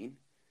Christ's gain,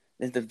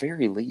 at the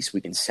very least,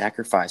 we can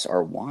sacrifice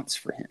our wants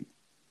for him.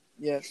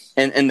 Yes.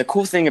 And the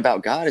cool thing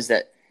about God is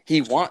that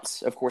he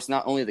wants, of course,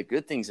 not only the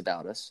good things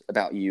about us,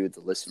 about you, the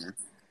listener,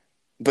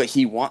 but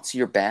he wants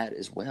your bad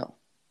as well.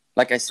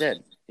 Like I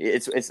said,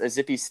 it's as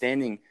if he's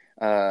standing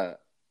on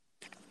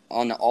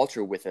the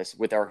altar with us,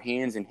 with our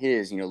hands in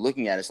his,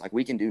 looking at us like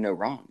we can do no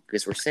wrong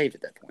because we're saved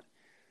at that point.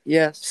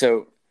 Yes.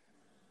 So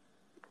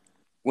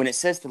when it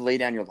says to lay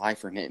down your life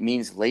for him, it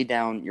means lay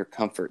down your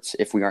comforts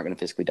if we aren't going to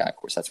physically die, of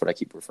course. That's what I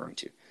keep referring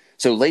to.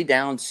 So lay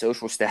down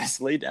social status,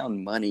 lay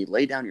down money,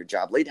 lay down your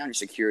job, lay down your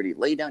security,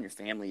 lay down your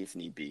family if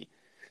need be.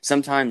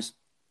 Sometimes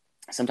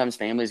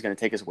family is going to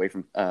take us away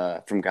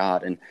from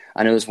God. And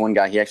I know this one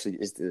guy, he actually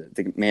is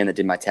the man that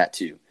did my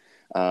tattoo.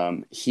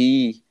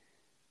 He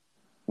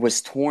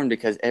was torn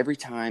because every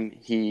time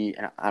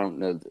and I don't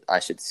know that I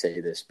should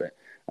say this, but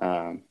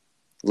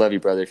love you,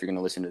 brother, if you're going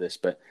to listen to this,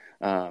 but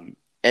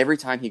every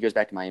time he goes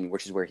back to Miami,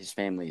 which is where his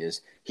family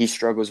is, he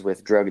struggles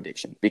with drug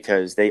addiction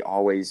because they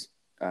always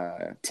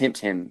tempt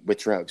him with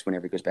drugs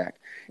whenever he goes back.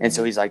 And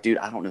so he's like, dude,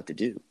 I don't know what to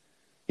do.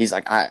 He's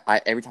like,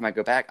 I every time I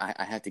go back,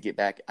 I have to get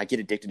back. I get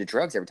addicted to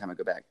drugs every time I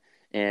go back.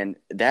 And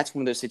that's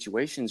one of those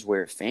situations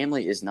where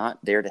family is not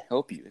there to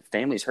help you.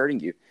 Family is hurting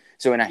you.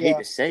 So, and I hate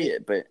to say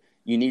it, but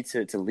you need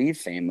to leave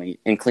family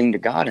and cling to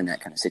God in that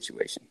kind of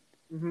situation.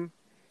 Mm-hmm.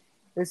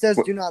 It says,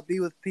 do not be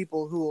with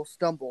people who will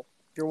stumble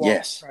your walk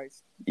with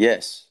Christ.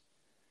 Yes.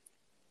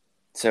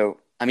 So,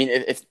 I mean,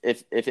 if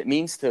it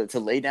means to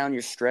lay down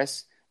your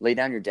stress, lay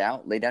down your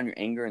doubt, lay down your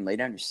anger, and lay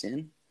down your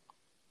sin,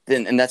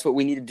 and that's what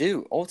we need to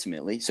do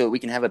ultimately, so that we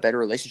can have a better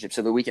relationship,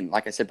 so that we can,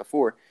 like I said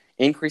before,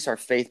 increase our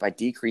faith by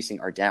decreasing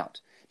our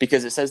doubt.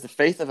 Because it says the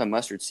faith of a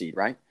mustard seed,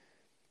 right?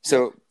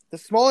 So the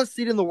smallest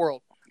seed in the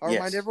world. I'll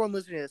remind everyone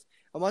listening to this: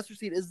 a mustard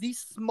seed is the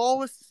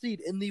smallest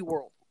seed in the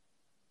world.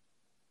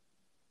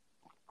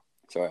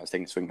 Sorry, I was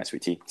taking a swig of my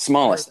sweet tea.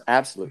 Smallest,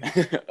 absolutely.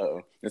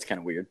 Uh-oh, that's kind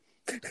of weird.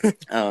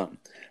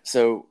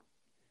 So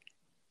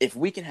if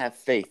we can have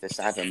faith the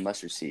size of a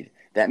mustard seed,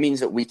 that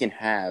means that we can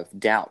have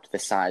doubt the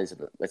size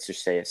of, let's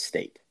just say, a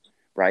state,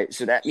 right?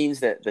 So that means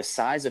that the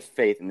size of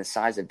faith and the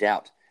size of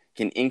doubt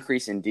can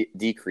increase and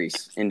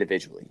decrease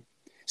individually.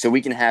 So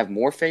we can have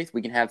more faith,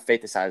 we can have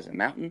faith the size of a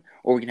mountain,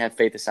 or we can have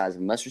faith the size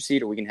of a mustard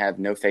seed, or we can have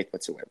no faith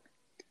whatsoever,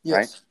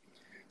 right?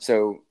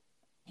 So,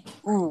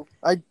 can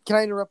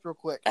I interrupt real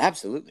quick?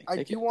 Absolutely.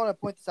 I do want to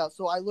point this out.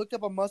 So I looked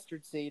up a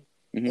mustard seed,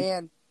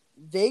 and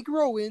they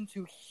grow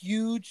into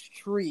huge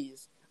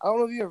trees. I don't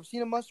know if you've ever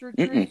seen a mustard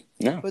tree,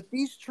 no. But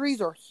these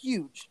trees are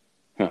huge.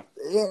 Huh.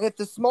 If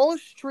the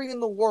smallest tree in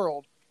the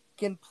world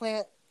can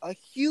plant a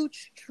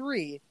huge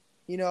tree,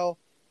 I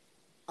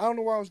don't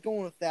know where I was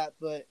going with that,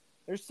 but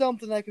there's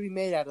something that can be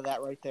made out of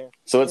that right there.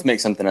 So let's make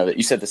something of it.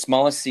 You said the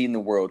smallest seed in the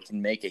world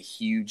can make a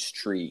huge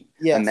tree.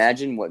 Yes.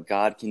 Imagine what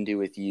God can do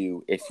with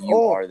you if you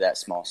are that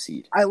small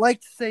seed. I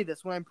like to say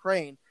this when I'm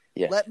praying.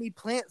 Yeah. Let me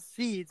plant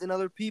seeds in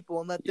other people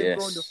and let them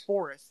grow into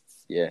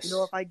forests. Yes.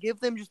 If I give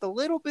them just a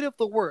little bit of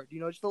the word,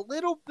 just a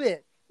little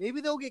bit,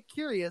 maybe they'll get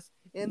curious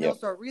and they'll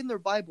start reading their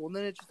Bible, and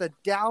then it's just a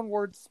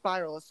downward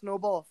spiral, a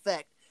snowball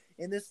effect.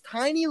 And this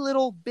tiny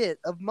little bit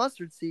of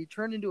mustard seed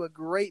turned into a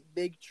great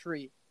big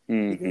tree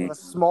because of a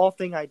small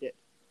thing I did.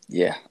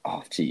 Yeah.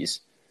 Oh,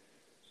 jeez.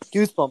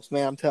 Goosebumps,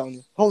 man! I'm telling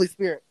you, Holy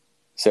Spirit.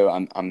 So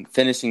I'm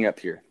finishing up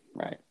here,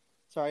 right?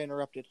 Sorry, I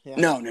interrupted. Yeah.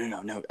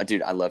 No,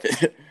 dude, I love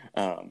it.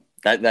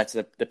 That's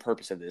the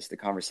purpose of this, the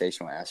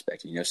conversational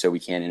aspect, so we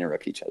can't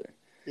interrupt each other.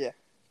 Yeah.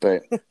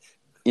 But,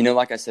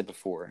 like I said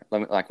before,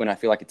 like when I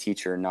feel like a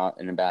teacher, not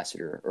an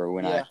ambassador, or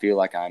when I feel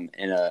like I'm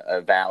in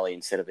a valley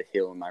instead of a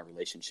hill in my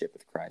relationship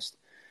with Christ,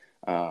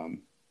 God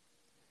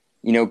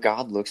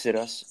looks at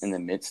us in the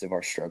midst of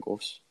our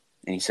struggles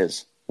and he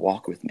says,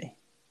 walk with me.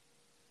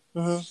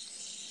 Mm-hmm.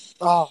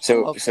 Oh,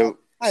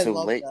 I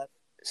love that.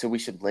 So we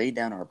should lay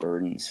down our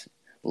burdens,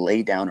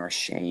 lay down our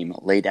shame,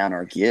 lay down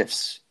our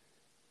gifts,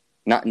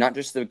 not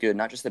just the good,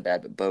 not just the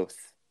bad, but both,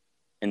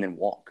 and then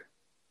walk.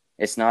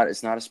 It's not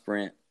a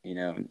sprint,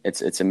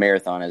 it's a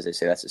marathon, as they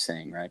say. That's the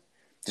saying, right?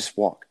 Just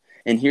walk.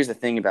 And here's the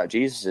thing about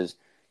Jesus is,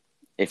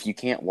 if you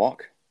can't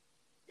walk,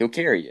 he'll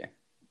carry you.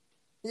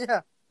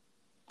 Yeah.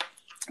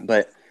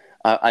 But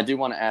I do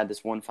want to add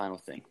this one final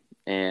thing.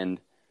 And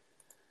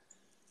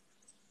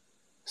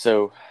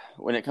so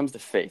when it comes to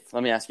faith,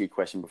 let me ask you a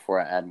question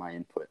before I add my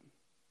input.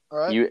 All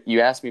right.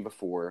 You asked me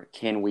before,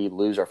 can we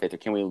lose our faith or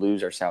can we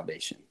lose our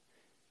salvation?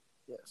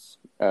 Yes.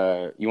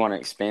 You want to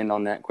expand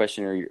on that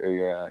question or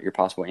your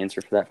possible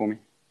answer for that for me?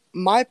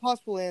 My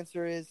possible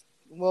answer is,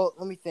 well,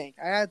 let me think.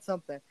 I had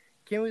something.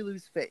 Can we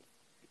lose faith?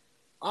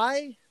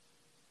 I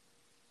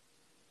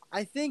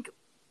think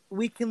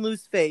we can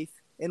lose faith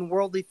in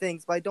worldly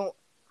things, but I don't.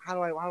 How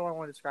do I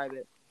want to describe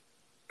it?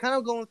 Kind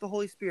of going with the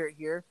Holy Spirit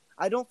here.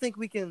 I don't think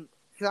we can.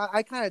 Cause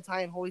I kind of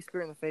tie in Holy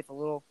Spirit and the faith a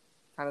little,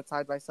 kind of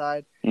side by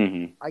side,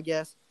 I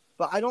guess.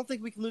 But I don't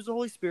think we can lose the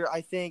Holy Spirit.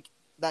 I think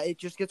that it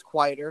just gets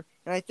quieter,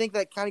 and I think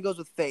that kind of goes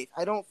with faith.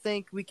 I don't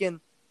think we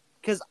can,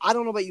 because I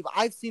don't know about you, but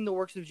I've seen the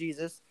works of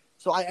Jesus,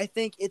 so I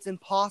think it's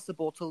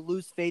impossible to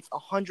lose faith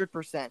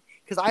 100%,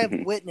 because I have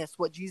witnessed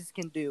what Jesus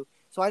can do.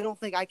 So I don't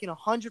think I can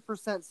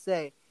 100%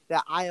 say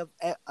that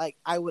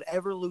I would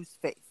ever lose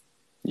faith.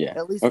 Yeah.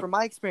 At least from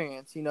my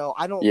experience,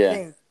 I don't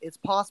think it's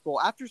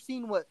possible after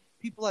seeing what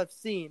people have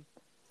seen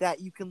that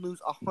you can lose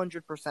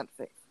 100%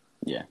 faith.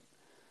 Yeah.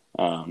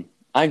 I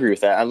agree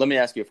with that. Let me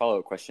ask you a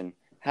follow-up question.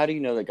 How do you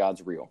know that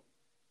God's real?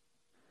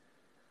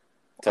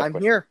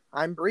 I'm here.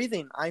 I'm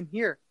breathing. I'm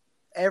here.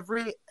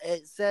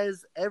 It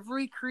says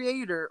every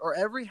creator or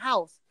every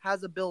house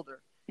has a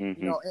builder.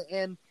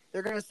 And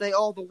they're going to say,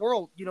 oh, the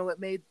world, it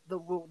made the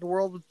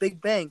world with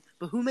Big Bang.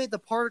 But who made the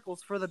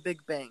particles for the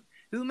Big Bang?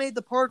 Who made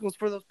the particles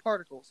for those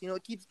particles?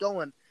 It keeps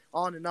going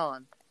on and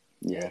on.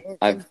 Yeah.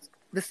 And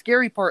the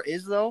scary part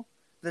is, though,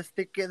 the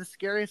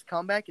scariest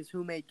comeback is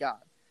who made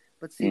God.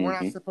 But see,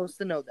 we're not supposed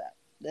to know that.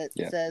 That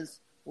says,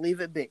 leave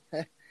it be.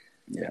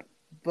 Yeah.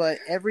 But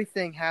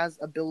everything has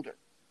a builder.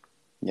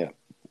 Yeah.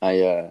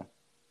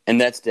 And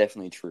that's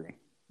definitely true,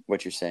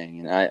 what you're saying.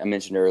 And I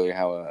mentioned earlier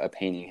how a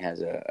painting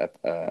has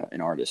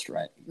an artist,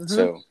 right? Mm-hmm.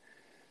 So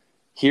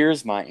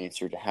here's my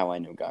answer to how I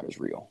know God is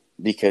real.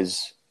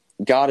 Because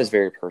God is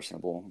very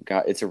personable.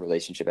 God, it's a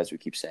relationship, as we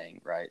keep saying,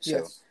 right?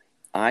 Yes. So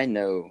I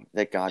know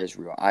that God is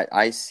real.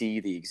 I see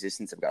the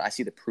existence of God. I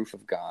see the proof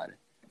of God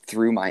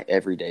through my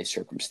everyday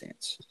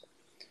circumstance.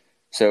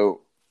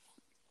 So,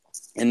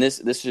 and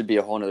this should be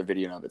a whole other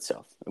video in of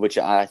itself, which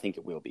I think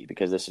it will be,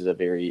 because this is a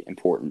very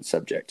important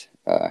subject,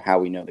 how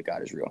we know that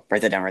God is real.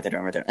 Write that down.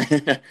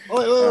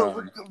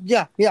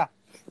 Yeah.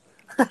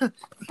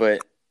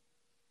 But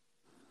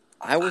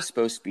I was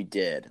supposed to be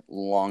dead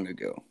long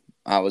ago.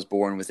 I was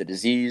born with a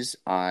disease.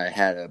 I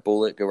had a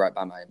bullet go right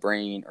by my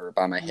brain or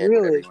by my head,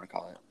 whatever you want to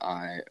call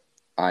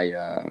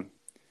it.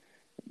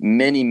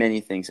 Many,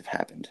 many things have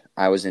happened.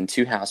 I was in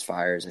 2 house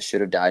fires. I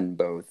should have died in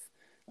both.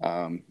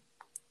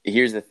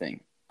 Here's the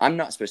thing. I'm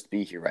not supposed to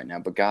be here right now,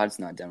 but God's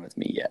not done with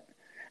me yet.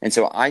 And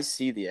so I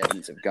see the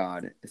evidence of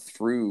God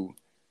through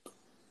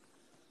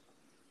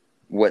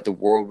what the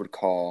world would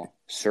call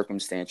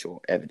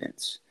circumstantial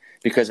evidence.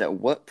 Because at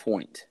what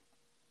point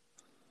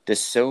does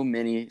so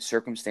many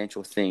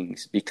circumstantial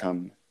things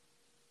become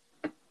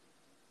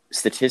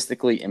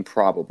statistically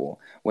improbable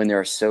when there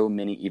are so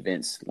many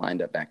events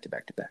lined up back to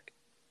back to back.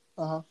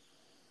 Uh-huh.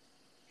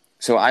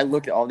 So I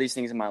look at all these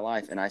things in my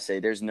life and I say,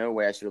 there's no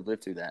way I should have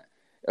lived through that.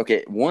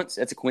 Okay, once,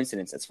 that's a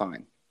coincidence, that's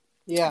fine.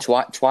 Yeah.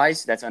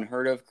 Twice, that's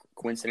unheard of.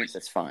 Coincidence,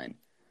 that's fine.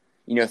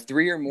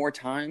 3 or more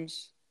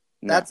times,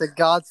 no. That's a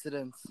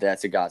godcidence.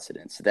 That's a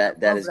godcidence.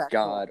 That is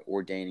God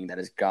ordaining. That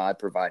is God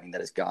providing.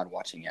 That is God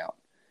watching out.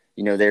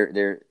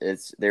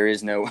 There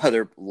is no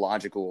other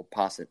logical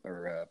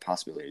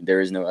possibility.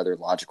 There is no other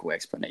logical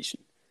explanation.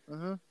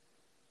 Mm-hmm.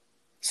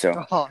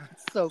 So,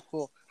 that's so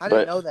cool. I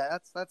didn't know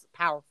that. That's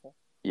powerful.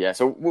 Yeah,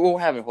 so we'll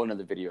have a whole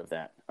nother video of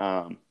that.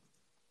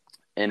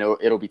 And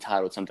it'll be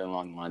titled something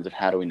along the lines of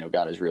 "How do we know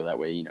God is real?" That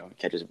way, it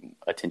catches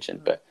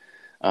attention.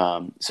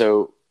 Mm-hmm. But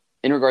so,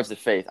 in regards to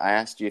faith, I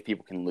asked you if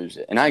people can lose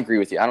it, and I agree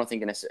with you. I don't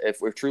think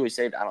if we're truly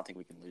saved, I don't think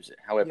we can lose it.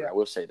 However, I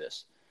will say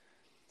this.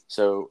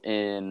 So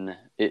I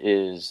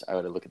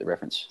would look at the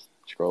reference.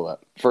 Scroll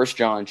up. 1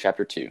 John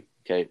chapter 2,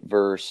 okay,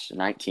 verse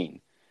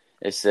 19.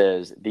 It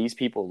says, "These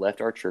people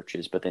left our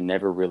churches, but they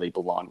never really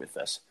belonged with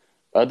us.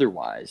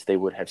 Otherwise, they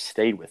would have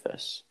stayed with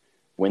us.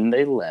 When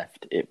they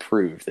left, it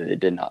proved that they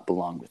did not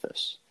belong with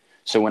us."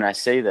 So when I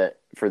say that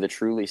for the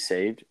truly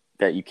saved,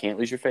 that you can't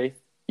lose your faith,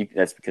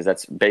 that's because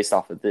that's based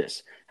off of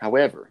this.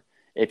 However,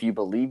 if you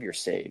believe you're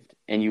saved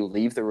and you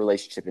leave the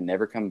relationship and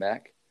never come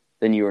back,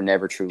 then you are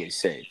never truly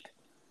saved.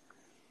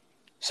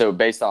 So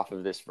based off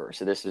of this verse,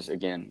 so this is,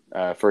 again,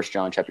 1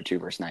 John chapter 2,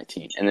 verse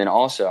 19. And then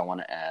also I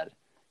want to add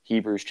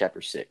Hebrews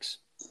chapter 6,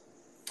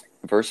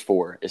 verse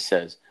 4. It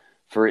says,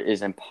 "For it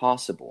is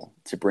impossible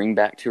to bring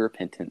back to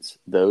repentance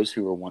those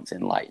who were once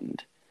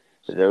enlightened,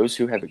 those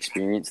who have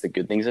experienced the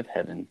good things of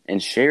heaven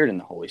and shared in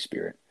the Holy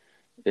Spirit."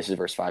 This is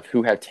verse 5.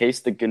 "Who have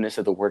tasted the goodness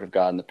of the word of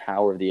God and the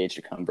power of the age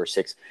to come." Verse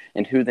 6.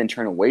 "And who then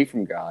turn away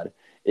from God.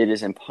 It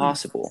is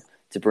impossible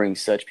to bring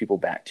such people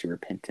back to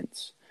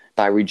repentance.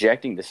 By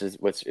rejecting," this is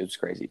it's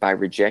crazy, "by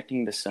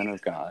rejecting the Son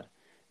of God,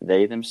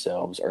 they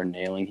themselves are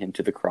nailing him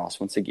to the cross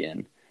once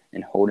again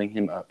and holding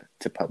him up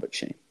to public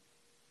shame."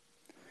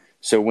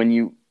 So when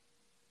you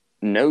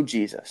know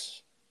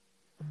Jesus,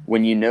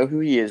 when you know who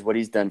he is, what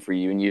he's done for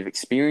you, and you've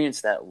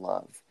experienced that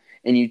love,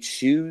 and you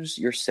choose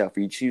yourself,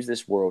 or you choose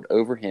this world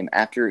over him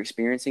after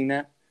experiencing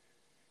that,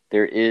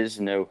 there is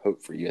no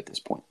hope for you at this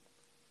point.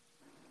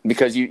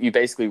 Because you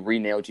basically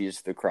re-nailed Jesus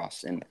to the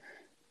cross. And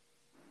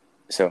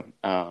so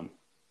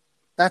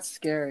that's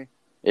scary.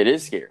 It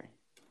is scary.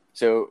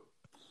 So,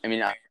 I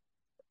mean,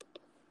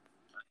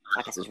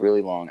 this is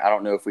really long. I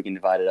don't know if we can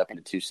divide it up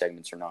into 2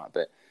 segments or not,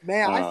 but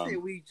man, I say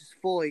we just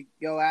fully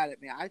go at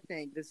it, man. I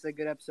think this is a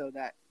good episode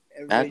that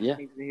everybody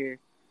needs to hear.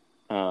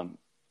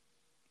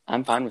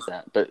 I'm fine with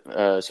that.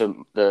 But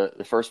so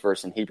the first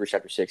verse in Hebrews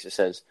chapter 6, it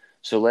says,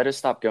 "So let us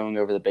stop going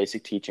over the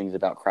basic teachings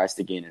about Christ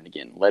again and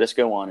again. Let us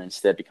go on and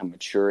instead become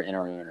mature in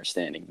our own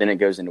understanding." Then it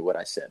goes into what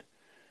I said.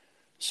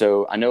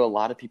 So I know a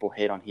lot of people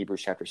hate on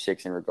Hebrews chapter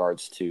 6 in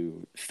regards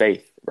to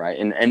faith, right?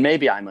 And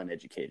maybe I'm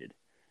uneducated.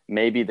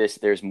 Maybe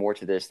there's more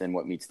to this than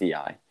what meets the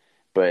eye.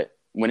 But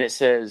when it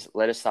says,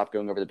 "Let us stop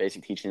going over the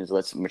basic teachings,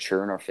 let's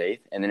mature in our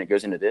faith," and then it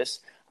goes into this,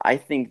 I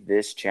think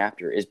this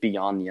chapter is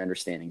beyond the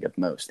understanding of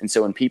most. And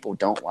so when people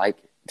don't like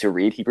to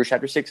read Hebrews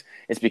chapter 6,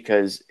 it's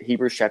because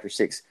Hebrews chapter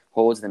 6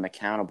 holds them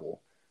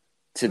accountable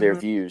to their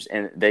views,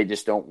 and they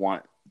just don't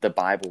want the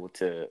Bible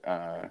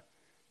to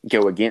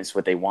go against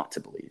what they want to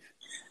believe.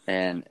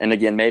 And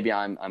again, maybe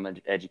I'm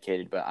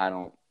educated, but I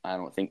don't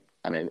think,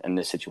 I mean, in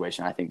this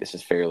situation, I think this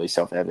is fairly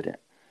self-evident.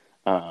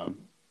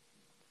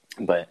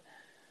 But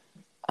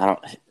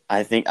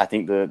I think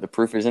the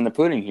proof is in the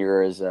pudding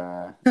here.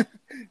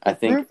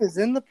 Proof is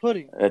in the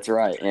pudding. That's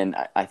right. And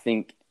I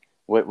think,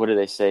 what do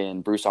they say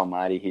in Bruce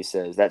Almighty? He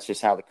says, "That's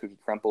just how the cookie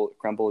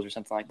crumbles," or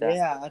something like that.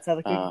 Yeah, that's how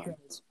the cookie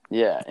crumbles.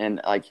 Yeah.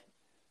 And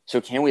so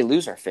can we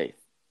lose our faith?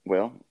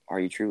 Well, are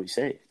you truly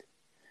saved?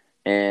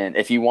 And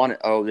if you want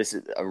to, this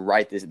is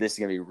this is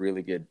going to be a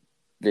really good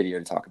video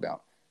to talk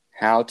about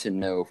how to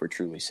know if we're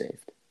truly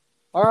saved.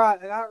 All right,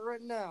 I got it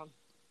written down.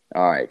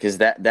 All right, because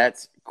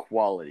that's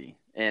quality,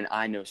 and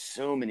I know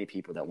so many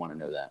people that want to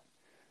know that.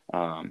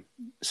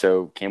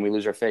 So can we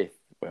lose our faith?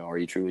 Well, are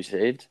you truly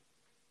saved?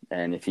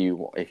 And if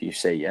you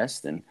say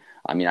yes, then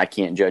I mean, I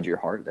can't judge your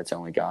heart. That's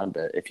only God.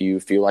 But if you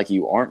feel like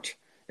you aren't,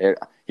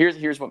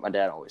 here's what my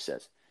dad always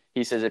says.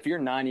 He says, if you're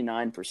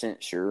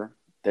 99% sure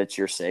that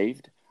you're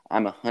saved,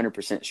 I'm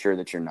 100% sure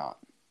that you're not.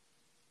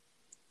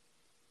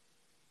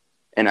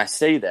 And I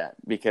say that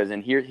because,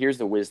 and here's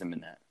the wisdom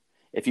in that.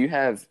 If you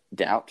have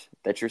doubt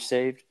that you're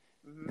saved,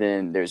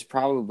 then there's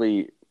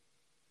probably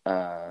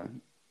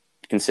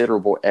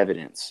considerable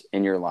evidence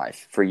in your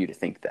life for you to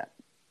think that.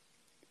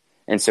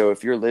 And so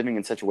if you're living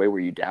in such a way where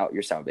you doubt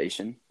your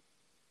salvation,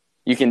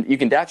 you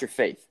can doubt your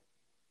faith,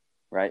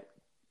 right?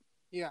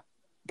 Yeah.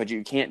 But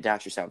you can't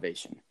doubt your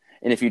salvation.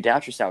 And if you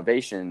doubt your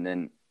salvation,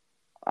 then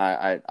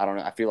I don't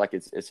know. I feel like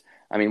it's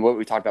I mean, what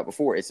we talked about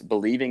before, it's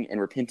believing and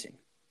repenting.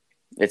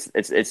 It's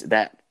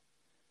that.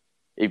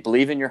 If you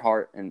believe in your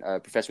heart and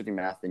profess with your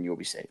mouth, then you will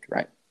be saved,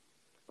 right?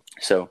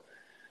 So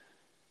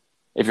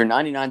if you're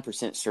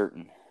 99%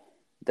 certain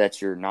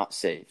that you're not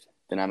saved,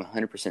 then I'm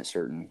 100%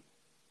 certain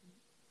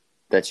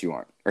that you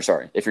aren't. Or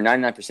sorry, if you're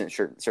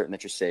 99% certain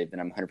that you're saved, then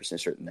I'm 100%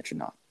 certain that you're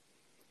not.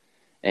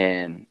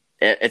 And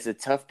it's a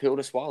tough pill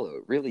to swallow.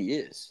 It really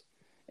is.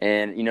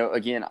 And,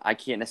 again, I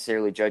can't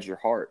necessarily judge your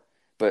heart,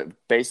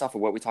 but based off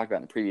of what we talked about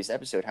in the previous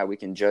episode, how we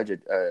can judge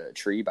a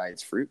tree by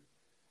its fruit,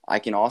 I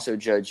can also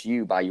judge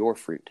you by your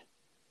fruit,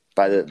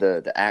 by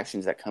the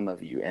actions that come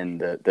of you and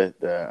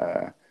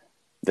the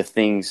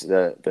things,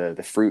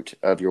 the fruit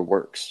of your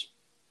works.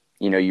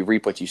 You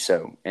reap what you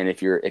sow. And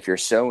if you're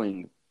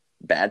sowing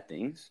bad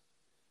things,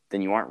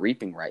 then you aren't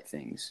reaping right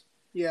things.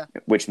 Yeah.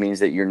 Which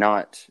means that you're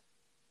not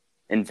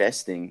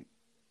investing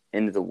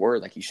into the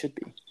word like you should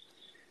be.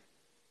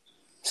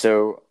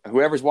 So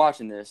whoever's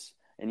watching this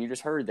and you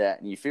just heard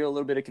that and you feel a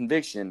little bit of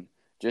conviction,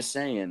 just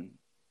saying,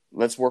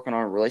 let's work on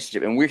our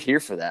relationship. And we're here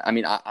for that. I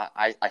mean,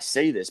 I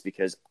say this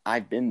because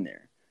I've been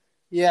there.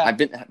 Yeah. I've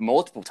been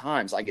multiple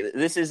times. Like,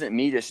 this isn't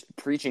me just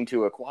preaching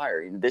to a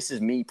choir. This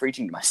is me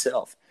preaching to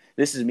myself.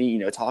 This is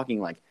me, talking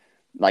like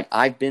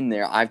I've been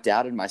there. I've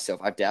doubted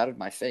myself. I've doubted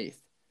my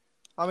faith.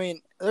 I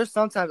mean, there's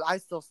sometimes I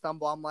still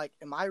stumble. I'm like,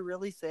 am I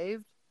really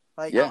saved?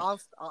 Like, yeah.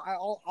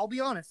 I'll be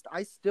honest.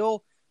 I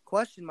still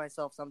question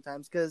myself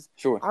sometimes because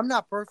sure. I'm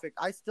not perfect.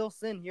 I still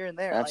sin here and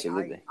there.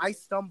 Absolutely. Like, I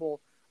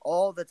stumble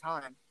all the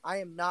time. I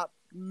am not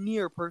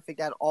near perfect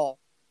at all.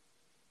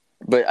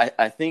 But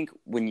I think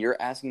when you're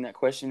asking that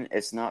question,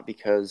 it's not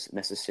because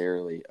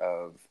necessarily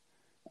of,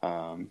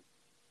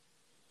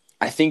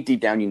 I think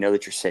deep down you know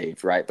that you're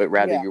saved, right? But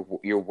rather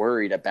you're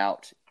worried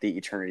about the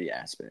eternity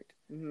aspect.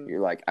 Mm-hmm.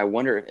 You're like, I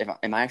wonder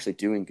am I actually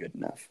doing good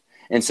enough?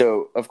 And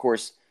so, of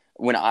course,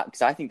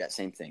 because I think that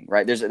same thing,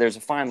 right? There's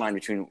a fine line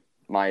between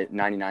my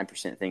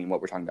 99% thing and what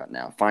we're talking about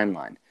now, fine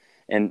line.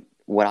 And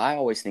what I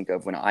always think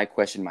of when I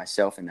question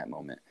myself in that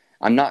moment,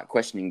 I'm not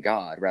questioning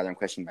God, rather I'm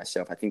questioning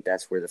myself. I think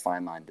that's where the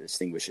fine line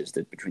distinguishes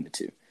between the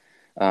two.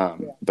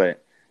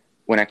 But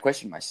when I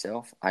question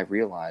myself, I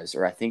realize,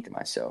 or I think to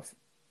myself,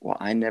 well,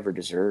 I never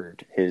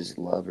deserved his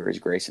love or his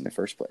grace in the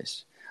first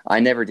place.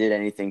 I never did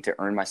anything to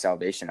earn my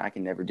salvation. I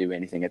can never do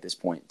anything at this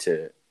point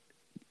to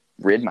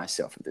rid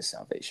myself of this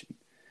salvation.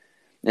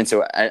 And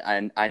so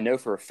I know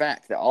for a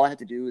fact that all I have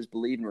to do is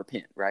believe and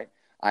repent, right?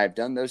 I have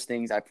done those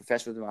things. I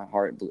profess with my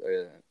heart,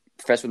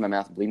 profess with my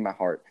mouth, and believe in my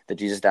heart that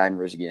Jesus died and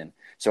rose again.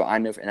 So I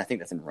know, and I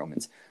think that's in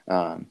Romans.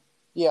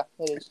 Yeah,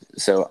 it is.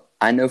 So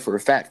I know for a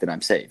fact that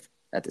I'm saved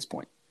at this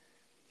point.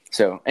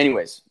 So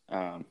anyways,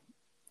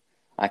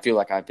 I feel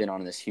like I've been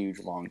on this huge,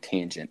 long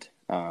tangent.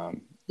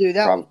 Dude,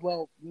 that was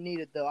well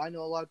needed, though. I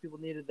know a lot of people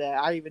needed that.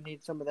 I even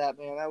need some of that,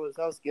 man. That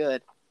was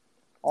good.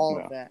 All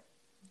of that.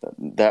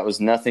 That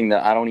was nothing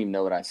that I don't even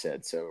know what I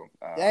said. So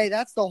hey,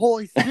 that's the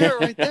Holy Spirit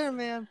right there,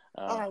 man.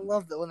 I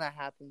love that when that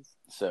happens.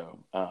 So,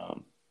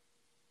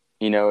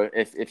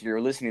 if you're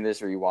listening to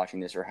this or you're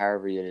watching this or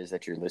however it is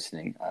that you're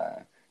listening,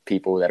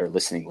 people that are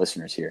listening,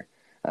 listeners here,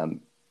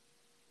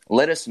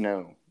 let us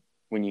know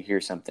when you hear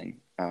something.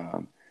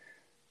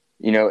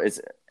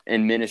 It's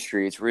in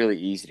ministry, it's really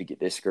easy to get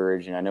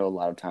discouraged. And I know a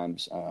lot of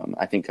times,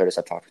 I think, Curtis,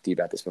 I've talked with you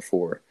about this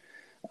before.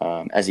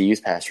 As a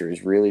youth pastor,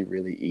 it's really,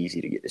 really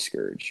easy to get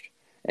discouraged.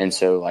 And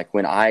so, like,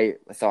 when I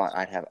thought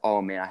I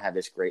have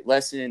this great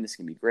lesson, this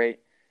can be great.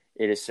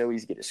 It is so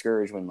easy to get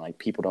discouraged when, like,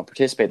 people don't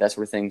participate, that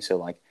sort of thing. So,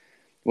 like,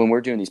 when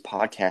we're doing these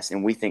podcasts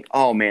and we think,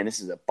 oh, man, this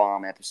is a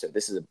bomb episode.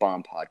 This is a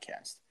bomb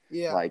podcast.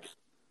 Yeah. Like,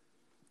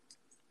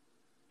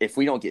 if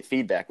we don't get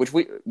feedback,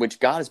 which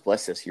God has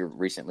blessed us here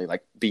recently,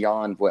 like,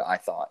 beyond what I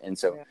thought. And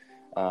so.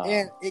 Yeah.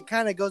 And it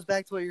kind of goes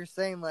back to what you're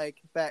saying, like,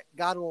 that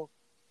God will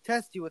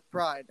test you with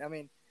pride. I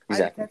mean,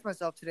 exactly. I had to catch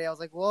myself today. I was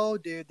like, whoa,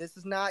 dude, this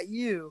is not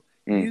you.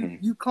 Mm-hmm.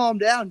 You calm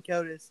down,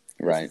 Curtis.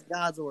 This is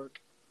God's work.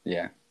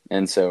 Yeah.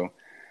 And so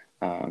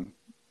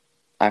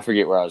I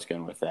forget where I was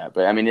going with that.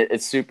 But, I mean,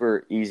 it's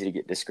super easy to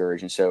get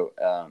discouraged. And so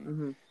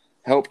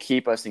help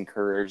keep us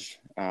encouraged.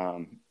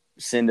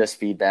 Send us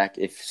feedback.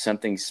 If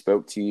something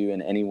spoke to you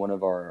in any one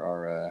of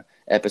our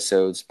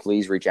episodes,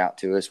 please reach out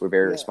to us. We're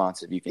very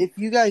responsive. If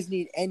you guys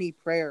need any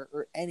prayer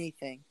or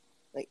anything,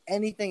 like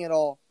anything at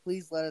all,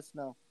 please let us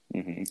know.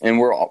 Mm-hmm. And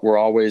we're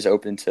always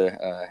open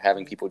to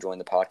having people join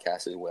the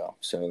podcast as well.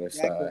 So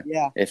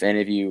if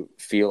any of you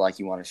feel like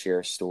you want to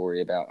share a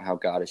story about how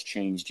God has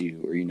changed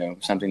you,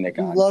 or something that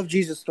God, we love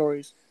Jesus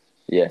stories.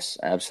 Yes,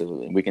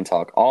 absolutely. We can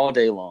talk all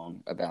day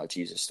long about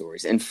Jesus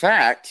stories. In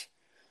fact,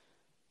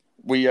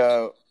 we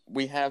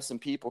have some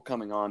people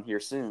coming on here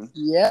soon.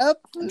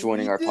 Yep,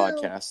 joining our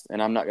podcast,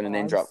 and I'm not going to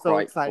name drop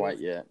quite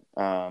yet.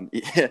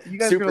 You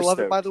guys are going to love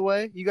it. By the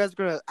way, you guys are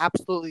going to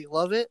absolutely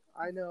love it.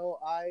 I know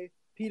I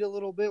peed a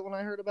little bit when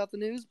I heard about the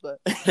news,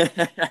 but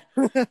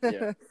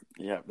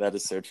yeah, that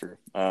is so true.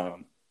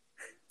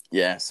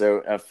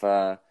 So if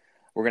we're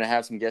gonna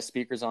have some guest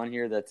speakers on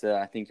here that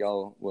I think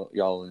y'all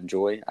will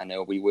enjoy. I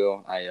know we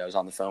will. I was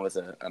on the phone with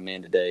a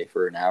man today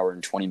for an hour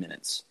and 20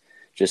 minutes,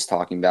 just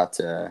talking about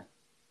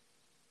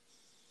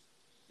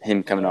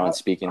him coming on and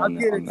speaking. I'm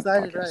getting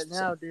excited right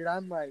now, dude.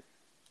 I'm like,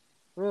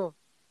 I'm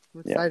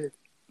excited.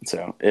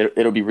 So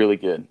it'll be really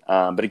good.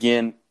 But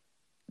again,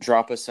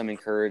 drop us some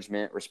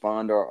encouragement,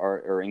 respond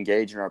or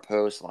engage in our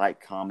posts,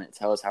 like, comment,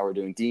 tell us how we're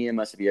doing.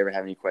 DM us if you ever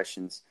have any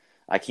questions.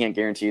 I can't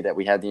guarantee you that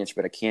we have the answer,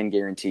 but I can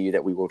guarantee you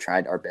that we will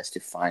try our best to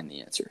find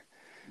the answer.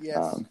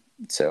 Yes.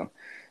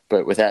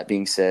 But with that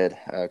being said,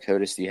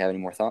 Codis, do you have any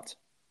more thoughts?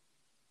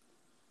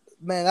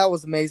 Man, that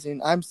was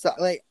amazing. I'm so,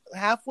 like,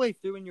 halfway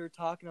through when you were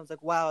talking, I was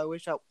like, wow, I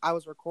wish I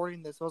was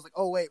recording this. I was like,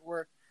 oh, wait,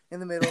 we're in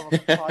the middle of a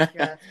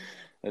podcast.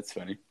 That's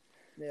funny.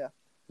 Yeah.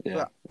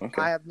 Yeah. But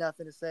okay. I have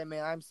nothing to say,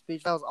 man. I'm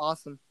speechless. That was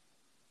awesome.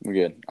 We're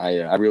good.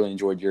 I really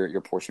enjoyed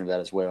your portion of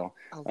that as well.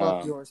 I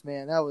love yours,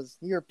 man.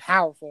 You're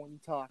powerful when you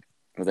talk.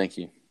 Well, thank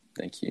you.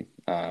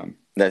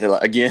 That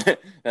again,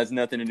 that's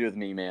nothing to do with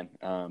me, man.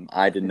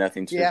 I did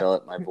nothing to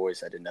develop my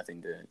voice. I did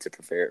nothing to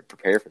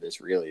prepare for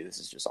this. Really, this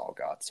is just all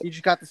God. So. You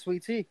just got the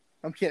sweet tea.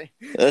 I'm kidding.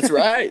 That's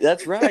right.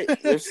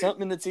 There's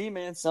something in the tea,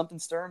 man. Something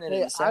stirring in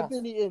it. I've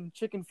been eating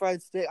chicken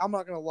fried steak. I'm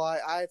not gonna lie.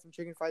 I had some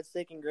chicken fried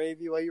steak and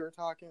gravy while you were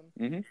talking.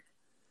 Mm-hmm.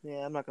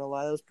 Yeah, I'm not gonna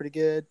lie. That was pretty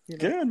good.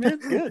 Good, man.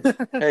 Good.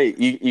 Hey,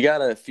 you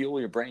gotta fuel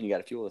your brain. You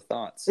gotta fuel the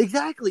thoughts.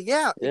 Exactly.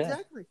 Yeah.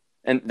 Exactly.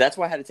 And that's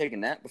why I had to take a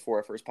nap before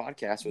our first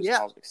podcast.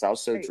 Because I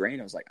was so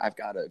drained. I was like, I've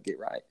got to get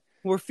right.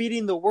 We're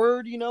feeding the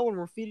word, when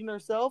we're feeding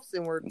ourselves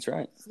and we're that's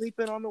right.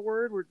 sleeping on the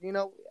word.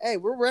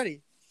 We're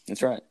ready.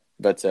 That's right.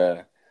 But,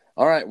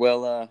 all right.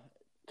 Well,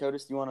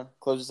 Codis, do you want to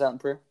close us out in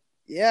prayer?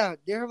 Yeah.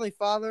 Dear Heavenly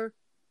Father,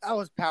 that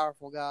was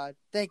powerful, God.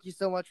 Thank you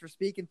so much for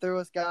speaking through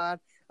us, God.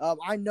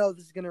 I know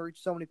this is going to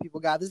reach so many people,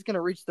 God. This is going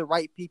to reach the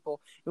right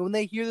people. And when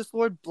they hear this,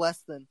 Lord, bless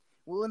them.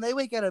 When they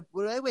wake up in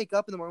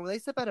the morning, when they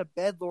step out of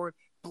bed, Lord,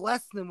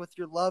 bless them with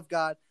your love,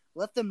 God.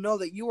 Let them know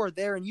that you are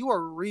there and you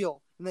are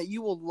real and that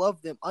you will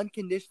love them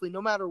unconditionally, no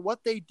matter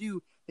what they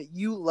do, that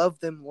you love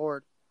them,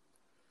 Lord.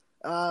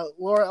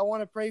 Lord, I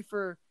want to pray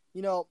for,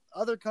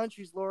 other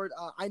countries, Lord.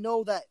 I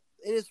know that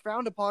it is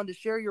frowned upon to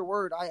share your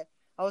word. I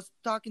was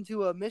talking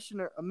to a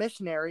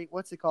missionary,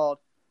 what's it called?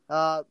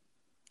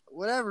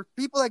 Whatever.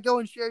 People that go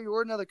and share your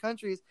word in other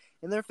countries,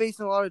 and they're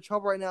facing a lot of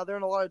trouble right now. They're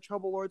in a lot of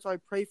trouble, Lord, so I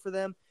pray for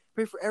them.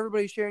 Pray for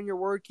everybody sharing your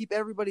word. Keep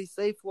everybody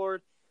safe,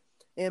 Lord.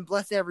 And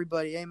bless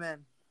everybody.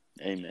 Amen.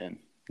 Amen.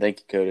 Thank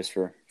you, Codis,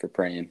 for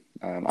praying.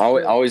 I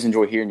always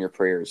enjoy hearing your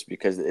prayers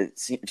because it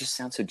just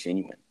sounds so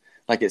genuine.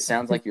 Like it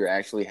sounds like you're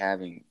actually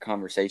having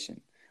conversation,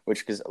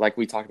 which, because like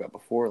we talked about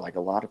before, like a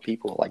lot of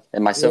people, like,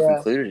 and myself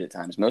included at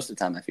times, most of the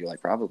time I feel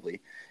like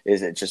probably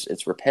is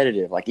it's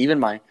repetitive. Like even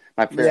my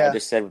prayer I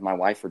just said with my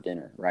wife for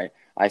dinner, right?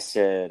 I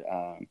said,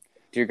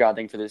 dear God,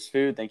 thank you for this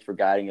food. Thank you for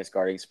guiding us,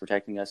 guarding us,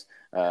 protecting us.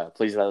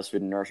 Please allow this food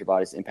to nourish our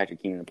bodies, impact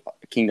your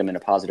kingdom in a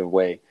positive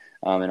way.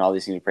 And all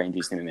these things we pray in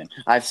Jesus' name, amen.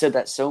 I've said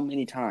that so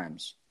many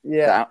times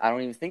that I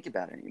don't even think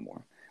about it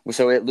anymore.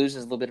 So it loses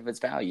a little bit of its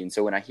value. And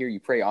so when I hear you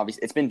pray,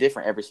 obviously it's been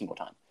different every single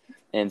time.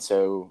 And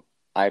so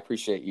I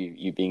appreciate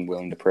you being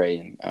willing to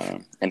pray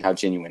and how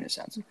genuine it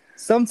sounds.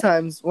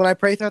 Sometimes when I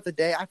pray throughout the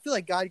day, I feel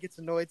like God gets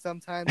annoyed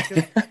sometimes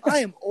because I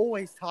am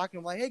always talking.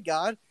 I'm like, hey,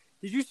 God,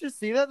 did you just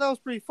see that? That was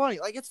pretty funny.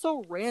 Like, it's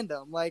so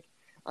random. Like,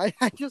 I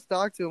just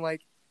talked to him,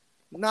 like,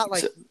 not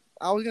like,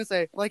 I was going to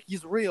say, like,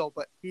 he's real,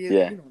 but he is.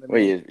 Yeah. You know what I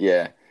mean?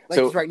 Yeah. Like,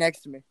 he's right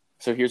next to me.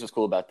 So here's what's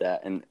cool about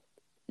that, and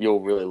you'll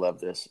really love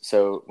this.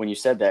 So when you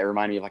said that, it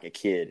reminded me of like a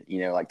kid,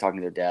 like talking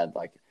to their dad,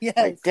 like,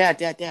 like Dad.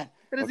 That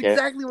is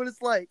exactly what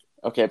it's like.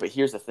 Okay, but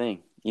here's the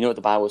thing. You know what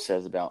the Bible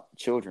says about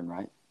children,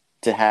 right?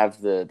 To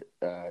have the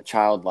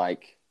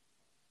childlike,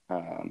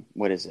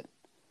 what is it?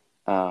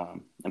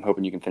 I'm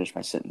hoping you can finish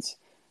my sentence.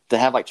 To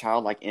have like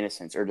childlike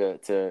innocence, or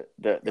the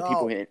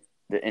people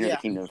that enter the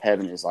kingdom of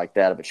heaven is like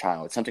that of a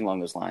child. It's something along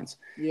those lines.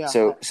 Yeah.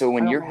 So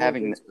when you're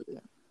having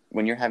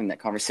that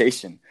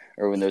conversation,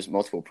 or when there's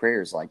multiple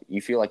prayers, like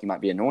you feel like you might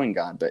be annoying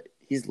God, but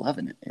He's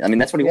loving it. I mean,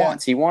 that's what He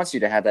wants. He wants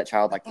you to have that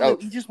childlike.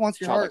 He just wants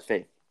your childlike heart.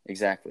 faith.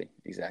 Exactly.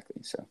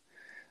 So,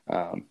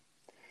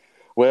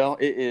 well,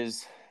 it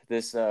is.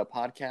 This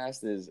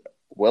podcast is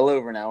well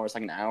over an hour. It's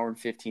like an hour and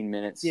 15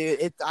 minutes.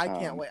 Dude, I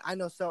can't wait. I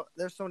know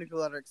there's so many people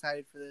that are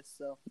excited for this.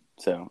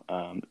 So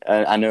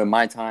I know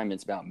my time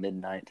it's about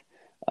midnight.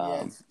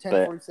 It's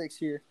 10:46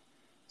 here.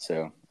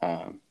 So,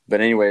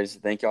 but anyways,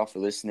 thank y'all for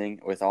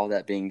listening. With all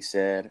that being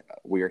said,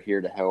 we are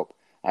here to help.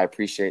 I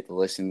appreciate the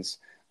listens.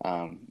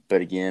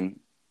 But again,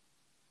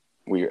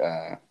 we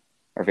are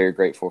very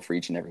grateful for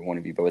each and every one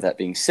of you. But with that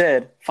being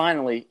said,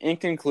 finally, in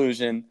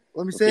conclusion,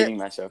 let me say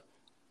myself.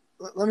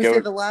 Let me say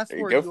the last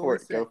word. Go for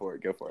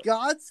it.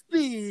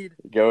 Godspeed.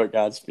 Go at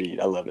Godspeed.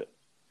 I love it.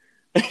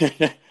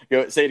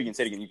 Go. Say it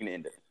again. You can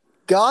end it.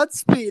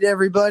 Godspeed,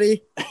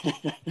 everybody.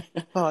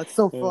 Oh, it's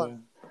so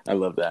fun. I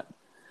love that.